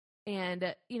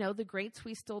 And, you know, the greats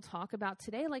we still talk about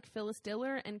today, like Phyllis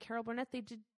Diller and Carol Burnett, they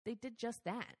did just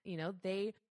that. You know,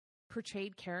 they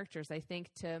portrayed characters, I think,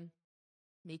 to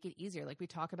make it easier. Like we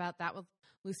talk about that with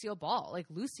Lucille Ball, like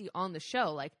Lucy on the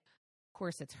show, like, of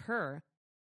course it's her,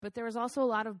 but there was also a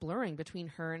lot of blurring between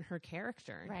her and her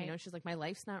character. Right. You know, she's like, my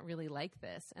life's not really like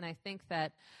this. And I think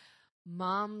that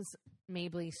Moms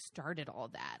Mabley started all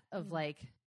that of like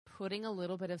putting a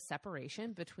little bit of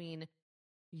separation between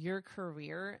your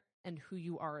career and who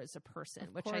you are as a person,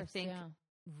 which I think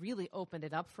really opened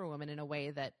it up for women in a way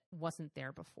that wasn't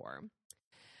there before.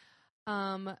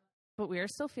 But we are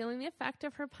still feeling the effect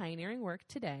of her pioneering work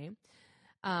today.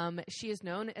 She is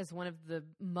known as one of the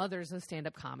mothers of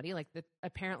stand-up comedy. Like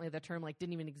apparently the term like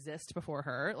didn't even exist before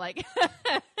her. Like,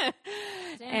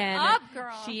 up,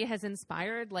 girl. She has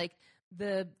inspired like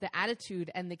the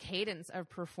attitude and the cadence of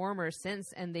performers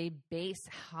since, and they base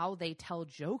how they tell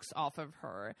jokes off of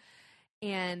her.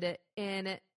 And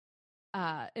in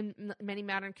many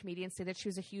modern comedians say that she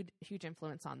was a huge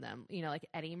influence on them. You know, like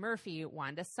Eddie Murphy,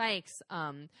 Wanda Sykes,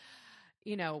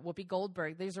 you know, Whoopi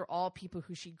Goldberg. These are all people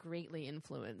who she greatly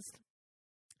influenced.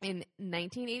 In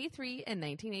 1983 and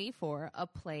 1984, a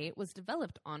play was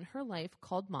developed on her life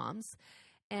called Moms,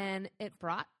 and it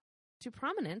brought to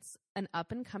prominence an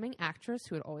up-and-coming actress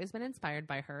who had always been inspired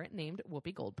by her, named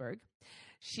Whoopi Goldberg.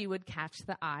 She would catch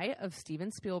the eye of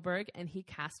Steven Spielberg, and he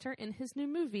cast her in his new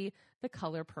movie, The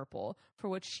Color Purple, for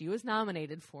which she was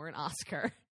nominated for an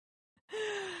Oscar.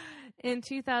 In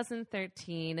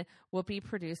 2013, Whoopi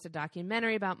produced a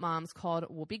documentary about moms called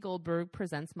Whoopi Goldberg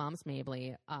Presents Moms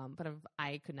Mabley, but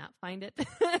I could not find it,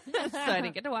 so I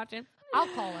didn't get to watch it. I'll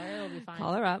call her. It'll be fine.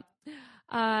 Call her up.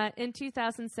 In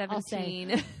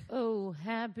 2017... I'll say, oh,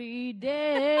 happy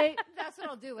day. That's what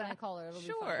I'll do when I call her. It'll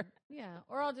be fine. Yeah.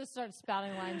 Or I'll just start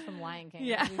spouting lines from Lion King.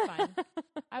 Yeah. It'll be fine.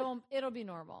 I won't. It'll be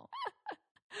normal.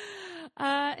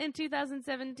 In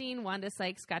 2017, Wanda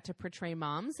Sykes got to portray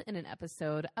moms in an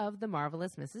episode of The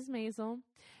Marvelous Mrs. Maisel,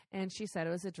 and she said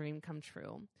it was a dream come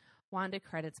true. Wanda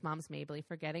credits Moms Mabley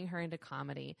for getting her into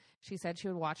comedy. She said she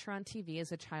would watch her on TV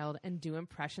as a child and do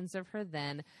impressions of her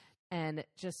then, and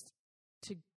just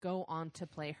to go on to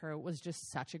play her was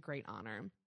just such a great honor.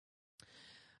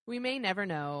 We may never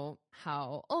know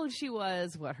how old she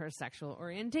was, what her sexual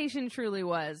orientation truly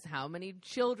was, how many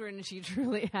children she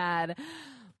truly had,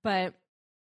 but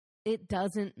it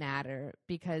doesn't matter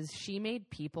because she made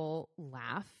people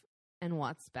laugh, and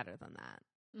what's better than that?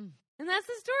 And that's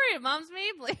the story of Moms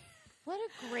Mabley. What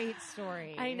a great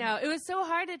story. I know. It was so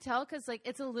hard to tell because, like,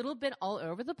 it's a little bit all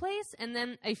over the place. And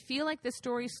then I feel like the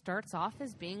story starts off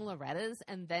as being Loretta's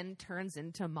and then turns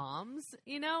into Mom's,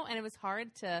 you know? And it was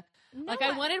hard to,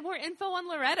 I wanted more info on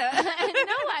Loretta.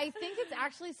 No, I think it's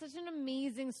actually such an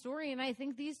amazing story. And I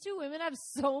think these two women have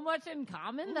so much in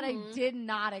common that I did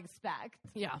not expect.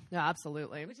 Yeah,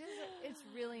 absolutely. Which is, it's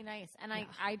really nice. And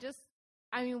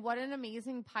I mean, what an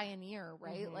amazing pioneer,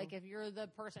 right? Mm-hmm. Like, if you're the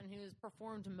person who's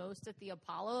performed most at the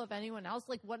Apollo of anyone else,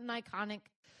 like, what an iconic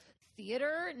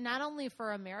theater, not only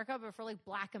for America, but for, like,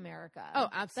 Black America. Oh,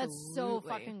 absolutely. That's so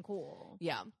fucking cool.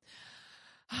 Yeah.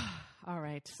 All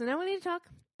right. So now we need to talk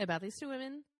about these two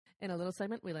women in a little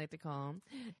segment we like to call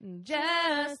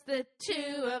Just the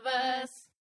Two of Us.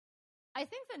 I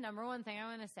think the number one thing I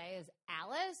want to say is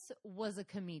Alice was a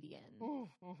comedian.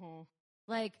 Mm-hmm.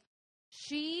 Like,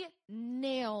 she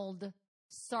nailed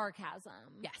sarcasm.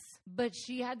 Yes. But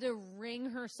she had to ring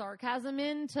her sarcasm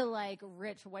into, like,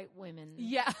 rich white women.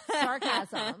 Yeah.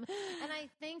 Sarcasm. And I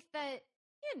think that,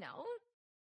 you know,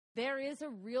 there is a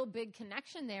real big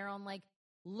connection there on, like,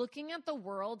 looking at the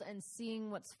world and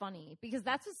seeing what's funny. Because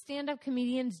that's what stand-up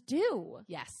comedians do.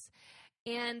 Yes.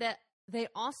 And they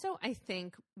also, I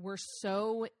think, were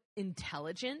so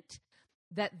intelligent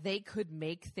that they could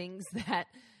make things that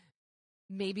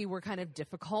maybe were kind of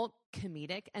difficult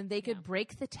comedic, and they could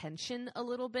break the tension a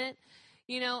little bit.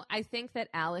 You know, I think that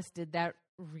Alice did that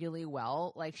really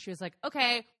well. Like, she was like,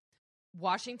 okay,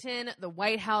 Washington, the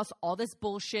White House, all this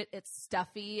bullshit, it's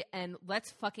stuffy, and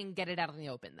let's fucking get it out in the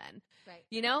open then. Right.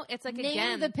 You know, it's like, Name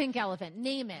again, the pink elephant.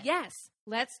 Name it. Yes.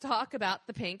 Let's talk about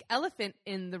the pink elephant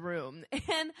in the room.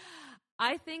 And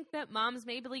I think that Moms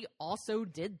Mabley also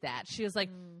did that. She was like,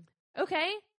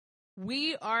 okay,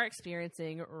 we are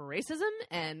experiencing racism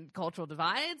and cultural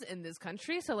divides in this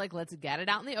country. So, like, let's get it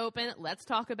out in the open. Let's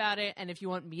talk about it. And if you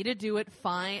want me to do it,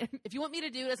 fine. If you want me to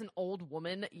do it as an old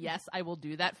woman, yes, I will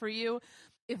do that for you.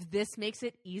 If this makes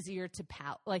it easier to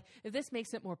if this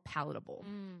makes it more palatable.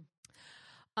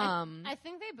 I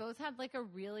think they both had, like,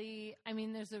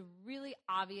 there's a really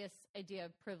obvious idea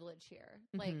of privilege here.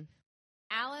 Like,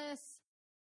 Alice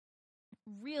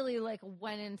really, like,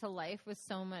 went into life with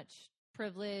so much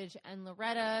privilege, and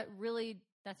Loretta really,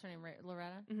 that's her name, right?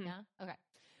 Loretta? Mm-hmm. Yeah? Okay.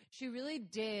 She really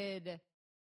did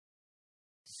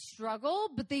struggle,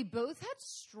 but they both had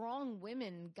strong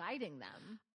women guiding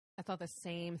them. I thought the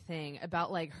same thing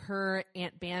about, like, her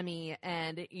Aunt Bammy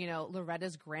and, you know,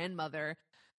 Loretta's grandmother.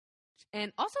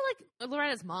 And also, like,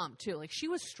 Loretta's mom, too. Like, she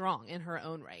was strong in her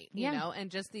own right, you know? And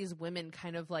just these women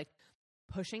kind of, like,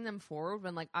 pushing them forward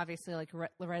when, like, obviously, like,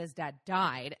 Loretta's dad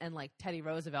died and, like, Teddy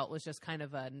Roosevelt was just kind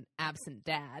of an absent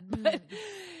dad. But,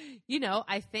 you know,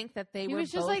 I think that he was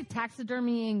just, like,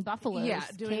 taxidermying buffaloes. Yeah,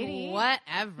 doing Katie.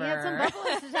 whatever. He had some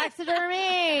buffaloes to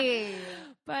taxidermy.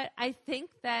 But I think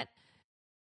that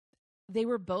they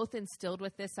were both instilled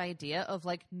with this idea of,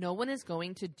 like, no one is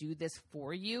going to do this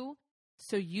for you,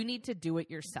 so you need to do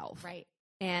it yourself. Right.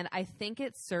 And I think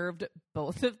it served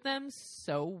both of them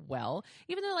so well,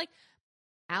 even though like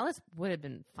Alice would have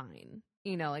been fine.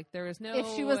 You know, like there was no. If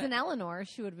she was an Eleanor,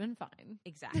 she would have been fine.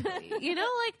 Exactly. You know,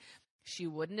 like she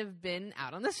wouldn't have been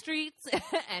out on the streets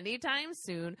anytime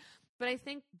soon. But I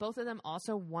think both of them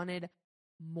also wanted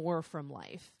more from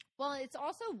life. Well, it's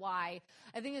also why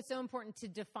I think it's so important to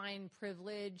define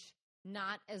privilege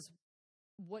not as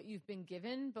what you've been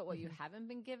given, but what you haven't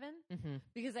been given.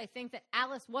 Because I think that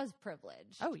Alice was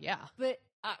privileged. Oh, yeah. But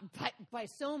by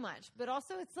so much. But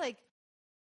also it's like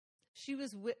she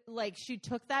was she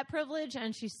took that privilege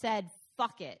and she said,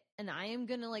 fuck it. And I am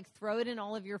going to like throw it in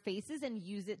all of your faces and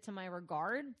use it to my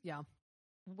regard. Yeah.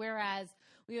 Whereas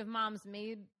we have Mom's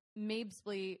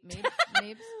Mabesley.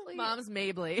 Mom's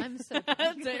Mabley. I'm so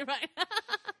right.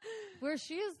 Where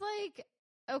she is like,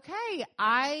 okay,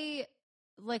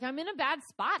 I'm in a bad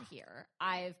spot here.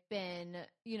 I've been,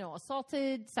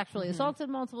 sexually assaulted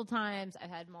multiple times. I've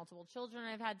had multiple children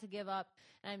I've had to give up,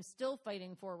 and I'm still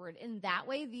fighting forward. In that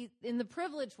way, in the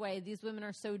privileged way, these women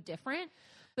are so different.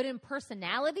 But in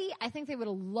personality, I think they would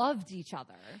have loved each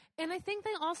other. And I think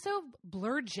they also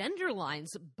blur gender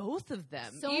lines, both of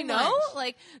them. So you much. know,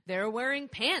 like they're wearing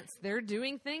pants. They're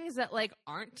doing things that like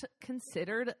aren't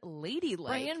considered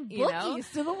ladylike. Bringing you know? bookies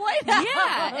to the White House.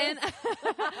 Yeah. And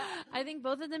I think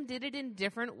both of them did it in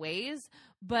different ways.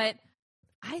 But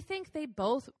I think they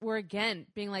both were, again,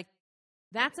 being like,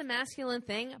 that's a masculine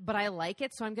thing, but I like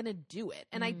it, so I'm going to do it.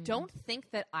 And I don't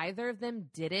think that either of them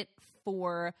did it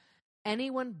for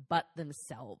anyone but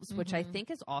themselves, which I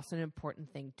think is also an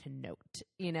important thing to note.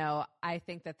 You know, I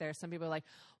think that there's some people like,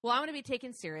 well, I want to be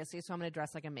taken seriously, so I'm going to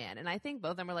dress like a man. And I think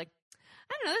both of them are like,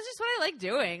 I don't know, that's just what I like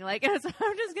doing. Like, so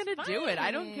I'm just going to do it.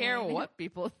 I don't care what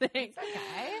people think.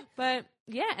 Okay. But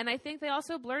yeah, and I think they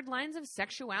also blurred lines of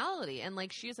sexuality. And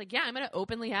like, she's like, yeah, I'm going to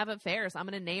openly have affairs. I'm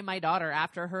going to name my daughter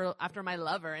after my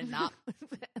lover and not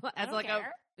as like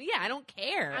care. I don't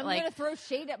care. I'm like, going to throw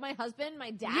shade at my husband,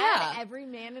 my dad, Yeah. every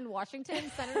man in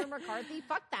Washington, Senator McCarthy.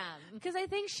 Fuck them. because I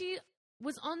think she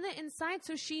was on the inside,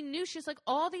 so she knew. She's like,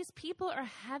 all these people are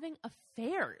having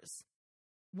affairs.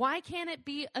 Why can't it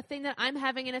be a thing that I'm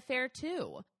having an affair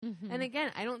too? And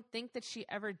again, I don't think that she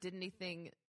ever did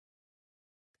anything.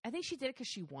 I think she did it because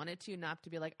she wanted to, not to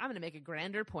be like, I'm going to make a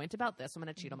grander point about this. I'm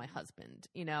going to cheat on my husband.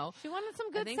 You know, She wanted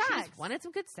some good I think sex. she just wanted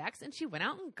some good sex, and she went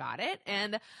out and got it.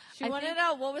 And She wanted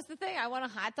what was the thing? I want a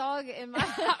hot dog in my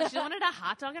she wanted a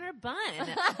hot dog in her bun.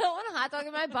 I want a hot dog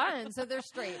in my bun. So they're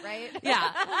straight, right?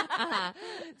 Yeah.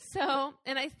 So,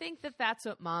 and I think that that's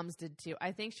what moms did too.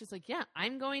 I think she's like, yeah,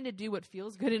 I'm going to do what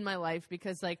feels good in my life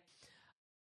because like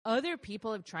other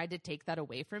people have tried to take that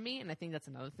away from me. And I think that's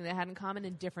another thing they had in common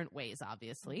in different ways,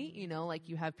 obviously. You know, like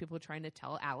you have people trying to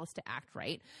tell Alice to act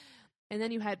right. And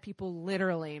then you had people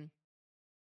literally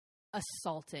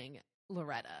assaulting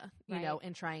Loretta, you know,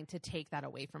 and trying to take that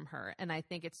away from her. And I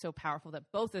think it's so powerful that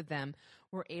both of them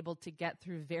were able to get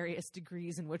through various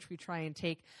degrees in which we try and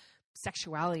take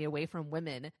sexuality away from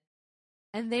women.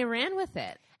 And they ran with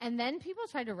it. And then people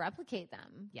tried to replicate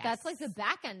them. Yes. That's like the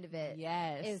back end of it.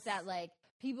 Yes. Is that like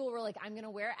people were like, I'm going to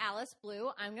wear Alice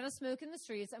blue. I'm going to smoke in the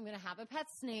streets. I'm going to have a pet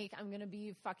snake. I'm going to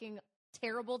be fucking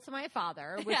terrible to my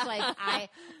father, which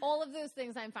all of those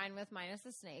things I'm fine with minus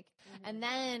the snake. And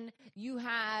then you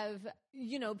have,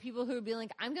 people who would be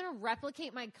like, I'm going to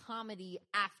replicate my comedy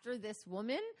after this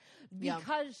woman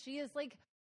because she is like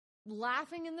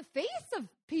laughing in the face of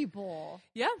people.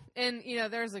 Yeah. And,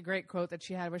 there's a great quote that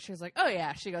she had where she was like, oh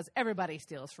yeah, she goes, everybody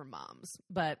steals from moms,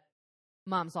 but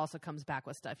moms also comes back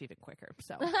with stuff even quicker.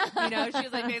 So,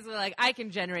 she's like basically like, I can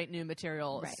generate new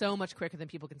material so much quicker than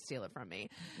people can steal it from me.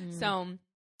 So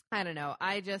I don't know.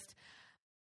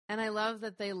 And I love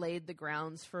that they laid the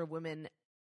grounds for women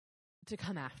to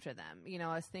come after them.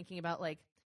 I was thinking about like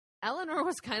Eleanor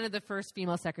was kind of the first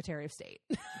female Secretary of State.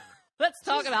 Let's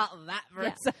talk about that for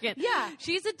a second. Yeah.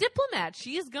 She's a diplomat.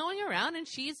 She's going around and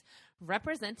she's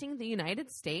representing the United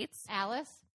States. Alice?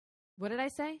 What did I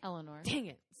say? Eleanor. Dang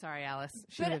it. Sorry, Alice.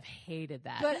 She would have hated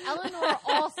that. But Eleanor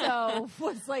also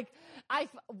was like,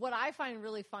 what I find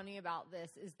really funny about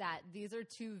this is that these are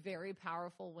two very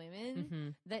powerful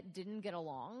women that didn't get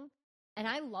along. And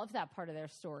I love that part of their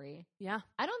story. Yeah.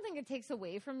 I don't think it takes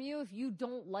away from you if you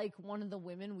don't like one of the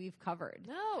women we've covered.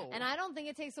 No. And I don't think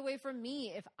it takes away from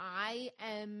me if I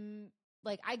am,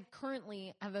 like, I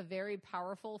currently have a very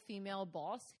powerful female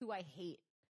boss who I hate.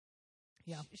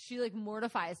 Yeah. She like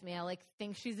mortifies me. I like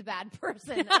think she's a bad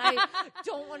person. And I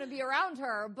don't want to be around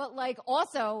her, but like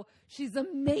also she's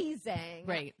amazing.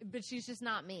 Right. But she's just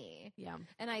not me. Yeah.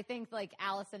 And I think like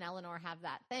Alice and Eleanor have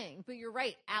that thing. But you're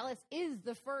right. Alice is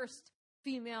the first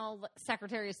female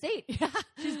Secretary of State.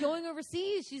 She's going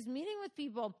overseas. She's meeting with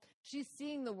people. She's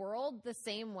seeing the world the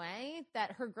same way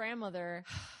that her grandmother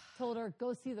told her,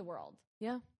 go see the world.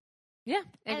 Yeah. Yeah.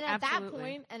 And at that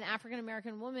point, an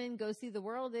African-American woman, go see the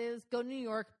world is go to New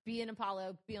York, be an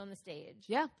Apollo, be on the stage.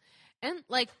 Yeah. And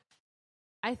like,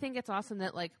 I think it's awesome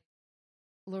that like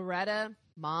Loretta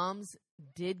moms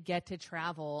did get to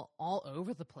travel all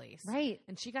over the place. Right.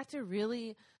 And she got to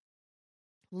really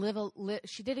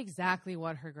she did exactly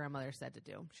what her grandmother said to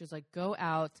do. She was like, go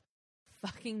out,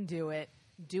 fucking do it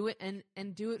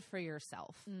and do it for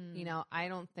yourself. You know, I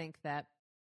don't think that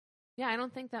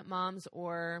moms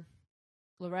or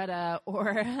Loretta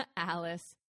or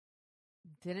Alice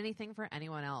did anything for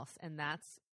anyone else. And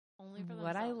that's only for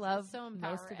what I love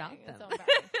most about them. So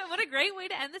what a great way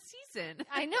to end the season.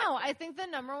 I know. I think the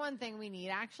number one thing we need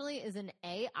actually is an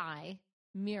AI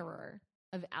mirror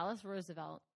of Alice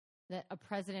Roosevelt that a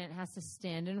president has to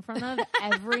stand in front of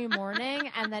every morning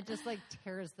and that just like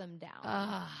tears them down.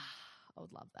 I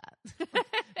would love that.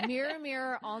 Mirror,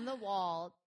 mirror on the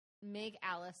wall, make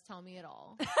Alice tell me it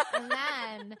all. And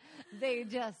then they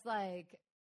just like...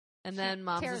 And then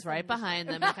Mom's is right behind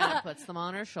them and kind of puts them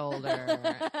on her shoulder.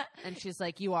 And she's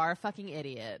like, you are a fucking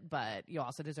idiot, but you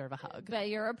also deserve a hug. But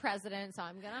you're a president, so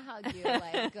I'm going to hug you.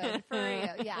 Like, good for you.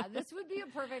 Yeah, this would be a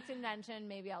perfect invention.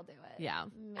 Maybe I'll do it. Yeah.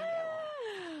 Maybe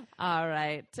I won't. All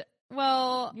right.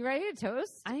 Well. You ready to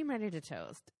toast? I am ready to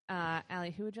toast.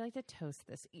 Allie, who would you like to toast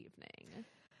this evening?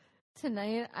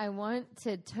 Tonight, I want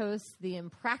to toast the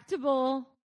improbable,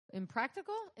 impossible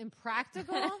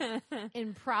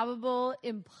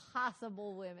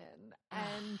women,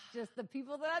 and just the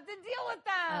people that have to deal with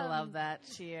them. I love that.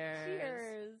 Cheers.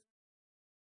 Cheers.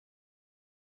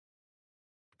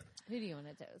 Who do you want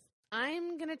to toast?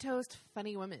 I'm going to toast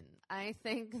funny women. I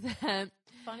think that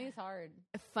funny is hard.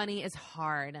 Funny is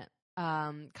hard.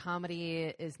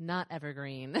 Comedy is not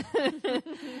evergreen.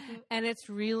 And it's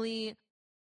really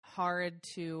hard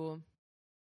to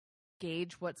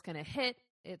gauge what's going to hit.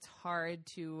 It's hard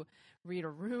to read a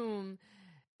room.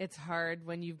 It's hard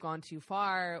when you've gone too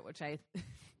far, which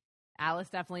Alice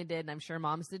definitely did, and I'm sure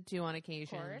moms did too on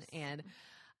occasion. And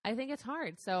I think it's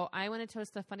hard. So I want to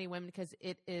toast the funny women because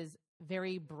it is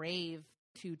very brave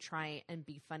to try and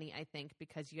be funny, I think,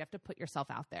 because you have to put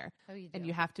yourself out there. Oh, you do. And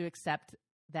you have to accept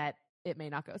that it may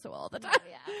not go so well all the time. Oh,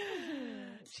 yeah.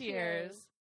 Cheers.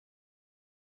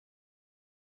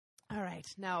 All right.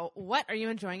 Now, what are you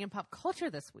enjoying in pop culture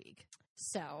this week?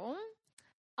 So,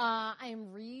 I'm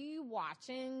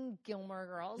rewatching Gilmore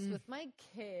Girls with my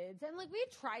kids. And, like, we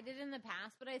had tried it in the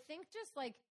past, but I think just,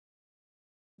 like,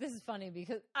 this is funny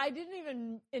because I didn't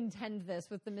even intend this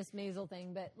with the Miss Maisel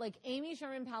thing, but, like, Amy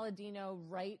Sherman Palladino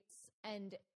writes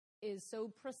and is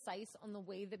so precise on the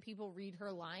way that people read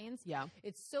her lines. Yeah.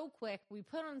 It's so quick. We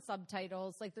put on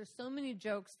subtitles. Like, there's so many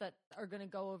jokes that are going to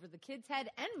go over the kid's head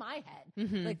and my head.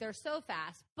 Mm-hmm. Like, they're so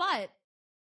fast. But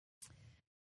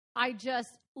I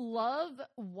just love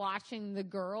watching the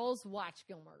girls watch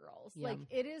Gilmore Girls. Yeah. Like,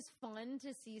 it is fun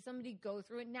to see somebody go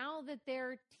through it now that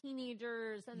they're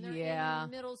teenagers and they're in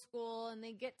middle school and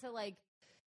they get to, like,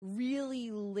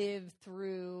 really live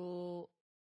through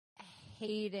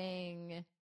hating...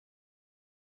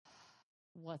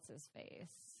 What's his face?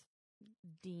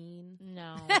 Dean.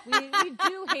 No. we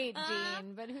do hate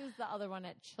Dean, but who's the other one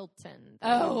at Chilton?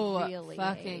 Really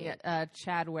fucking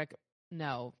Chadwick.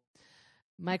 No.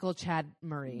 Michael Chad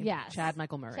Murray. Yes. Chad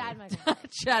Michael Murray.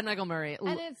 Chad Michael Murray.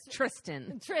 And it's Tristan.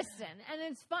 And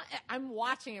it's fun. I'm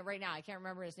watching it right now. I can't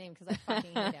remember his name because I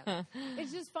fucking hate him.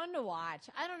 It's just fun to watch.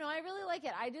 I don't know. I really like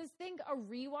it. I just think a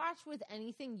rewatch with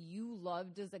anything you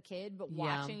loved as a kid, but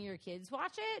watching your kids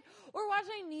watch it or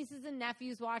watching nieces and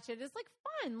nephews watch it is like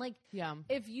fun. Like,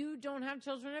 if you don't have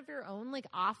children of your own, like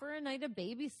offer a night of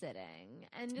babysitting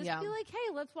and just be like,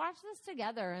 hey, let's watch this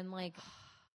together and like...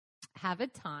 have a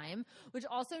time, which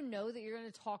also know that you're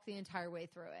going to talk the entire way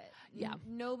through it. Yeah.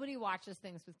 Nobody watches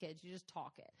things with kids. You just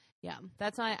talk it. Yeah.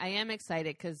 That's why I am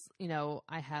excited because, you know,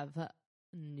 I have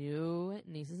new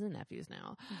nieces and nephews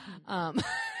now. Mm-hmm.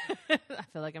 I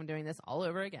feel like I'm doing this all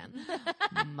over again.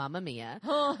 Mamma mia.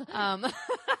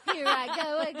 Here I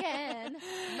go again.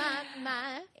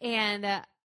 My. And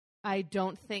I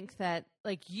don't think that,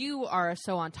 like, you are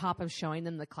so on top of showing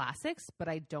them the classics, but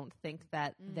I don't think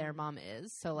that their mom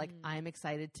is. So, like, I'm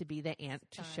excited to be the aunt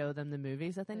to show them the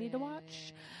movies that they need to watch.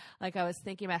 Yeah. Like, I was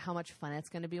thinking about how much fun it's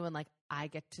going to be when, like, I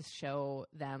get to show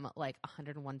them, like,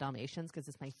 101 Dalmatians because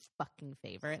it's my fucking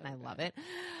favorite and I love it.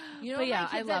 You know, but my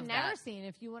kids have never seen,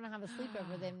 if you want to have a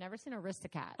sleepover, they've never seen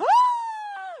Aristocat.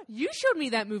 You showed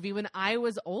me that movie when I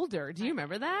was older. Do you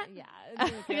remember that? Yeah.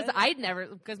 Because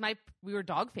we were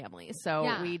dog family, so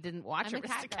we didn't watch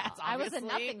Aristocats. I was a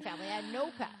nothing family. I had no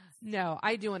pets. No,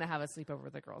 I do want to have a sleepover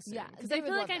with the girls soon. Yeah, because I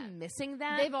feel like I'm missing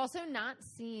that. They've also not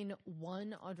seen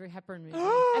one Audrey Hepburn movie.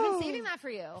 I've been saving that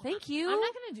for you. Thank you. I'm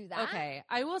not going to do that. Okay,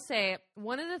 I will say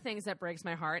one of the things that breaks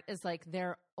my heart is like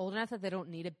they're old enough that they don't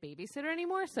need a babysitter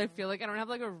anymore. So I feel like I don't have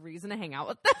like a reason to hang out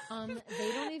with them.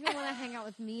 They don't even want to hang out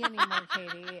with me anymore,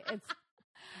 Katie. It's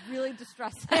really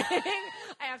distressing.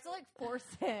 I have to like force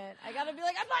it. I got to be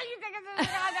like, I'm not you taking this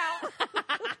out.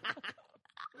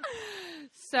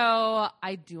 So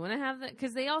I do want to have that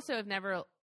because they also have never,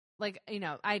 like, you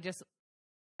know,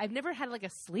 I've never had like a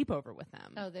sleepover with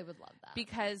them. Oh, they would love that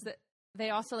because they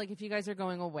also like if you guys are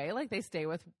going away, like they stay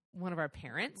with one of our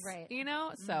parents, right? You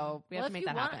know, so we have to make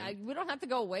that happen. We don't have to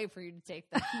go away for you to take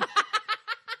them.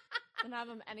 And have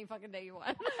them any fucking day you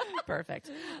want.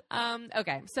 Perfect.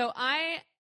 Okay, so I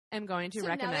am going to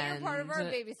recommend. Now that you're part of our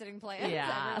babysitting plan.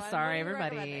 Yeah, sorry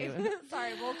everybody.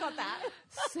 Sorry, we'll cut that.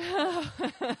 So,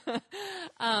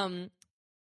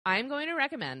 I'm going to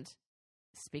recommend.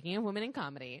 Speaking of women in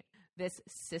comedy, this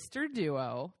sister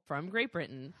duo from Great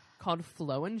Britain called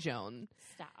Flo and Joan.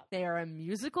 Stop. They are a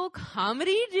musical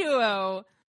comedy duo.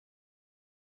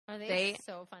 Are they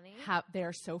so funny?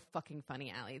 They're so fucking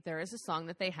funny, Allie. There is a song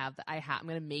that they have that I'm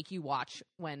going to make you watch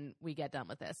when we get done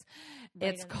with this.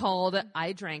 It's called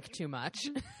I Drank Too Much.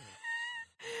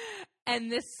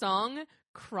 And this song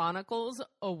chronicles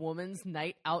a woman's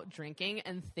night out drinking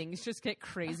and things just get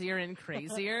crazier and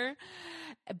crazier.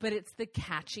 But it's the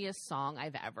catchiest song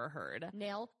I've ever heard.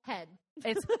 Nail head.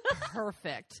 It's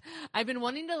perfect. I've been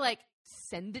wanting to like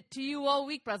send it to you all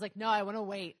week, but I was like, no, I want to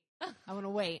wait.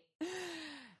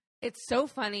 It's so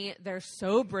funny. They're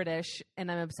so British,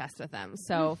 and I'm obsessed with them.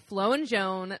 So Flo and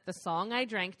Joan, the song I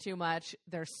Drank Too Much,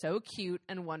 they're so cute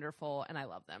and wonderful, and I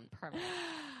love them. Perfect.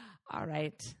 All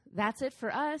right. That's it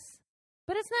for us.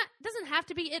 But it doesn't have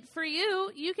to be it for you.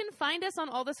 You can find us on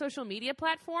all the social media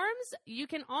platforms. You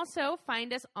can also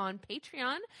find us on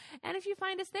Patreon. And if you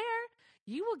find us there,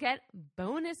 you will get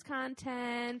bonus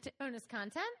content.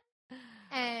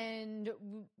 And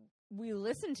we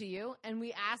listen to you, and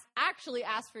we actually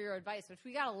ask for your advice, which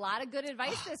we got a lot of good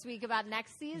advice this week about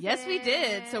next season. Yes, we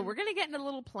did. So we're going to get in a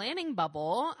little planning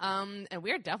bubble, and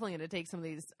we're definitely going to take some of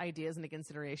these ideas into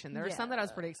consideration. There are some that I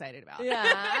was pretty excited about. Yeah,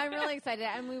 I'm really excited,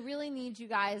 and we really need you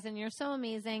guys, and you're so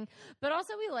amazing. But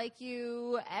also, we like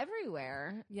you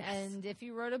everywhere. Yes. And if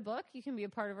you wrote a book, you can be a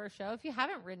part of our show. If you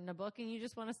haven't written a book and you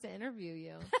just want us to interview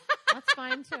you, that's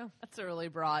fine, too. That's a really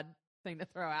broad thing to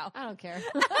throw out. I don't care.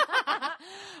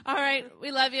 All right.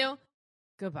 We love you.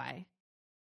 Goodbye.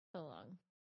 So long.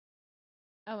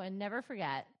 Oh, and never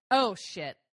forget. Oh,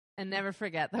 shit. And never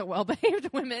forget that well-behaved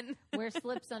women wear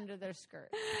slips under their skirt.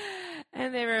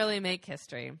 And they rarely make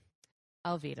history.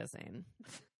 Auf Wiedersehen.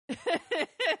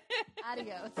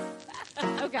 Adios.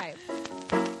 Okay.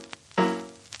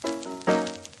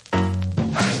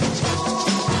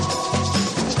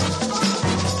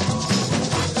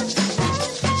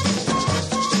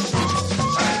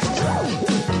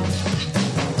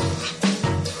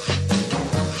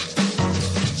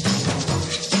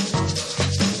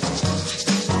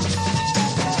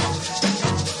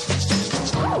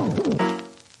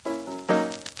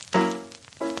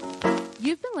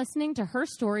 Listening to Her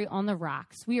Story on the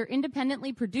Rocks. We are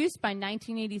independently produced by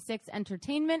 1986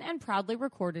 Entertainment and proudly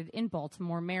recorded in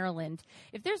Baltimore, Maryland.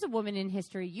 If there's a woman in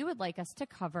history you would like us to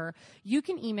cover, you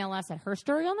can email us at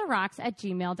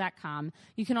herstoryontherocks@gmail.com.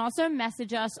 You can also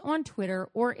message us on Twitter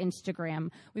or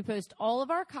Instagram. We post all of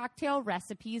our cocktail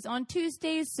recipes on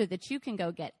Tuesdays so that you can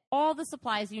go get all the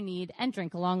supplies you need and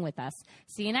drink along with us.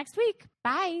 See you next week.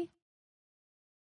 Bye.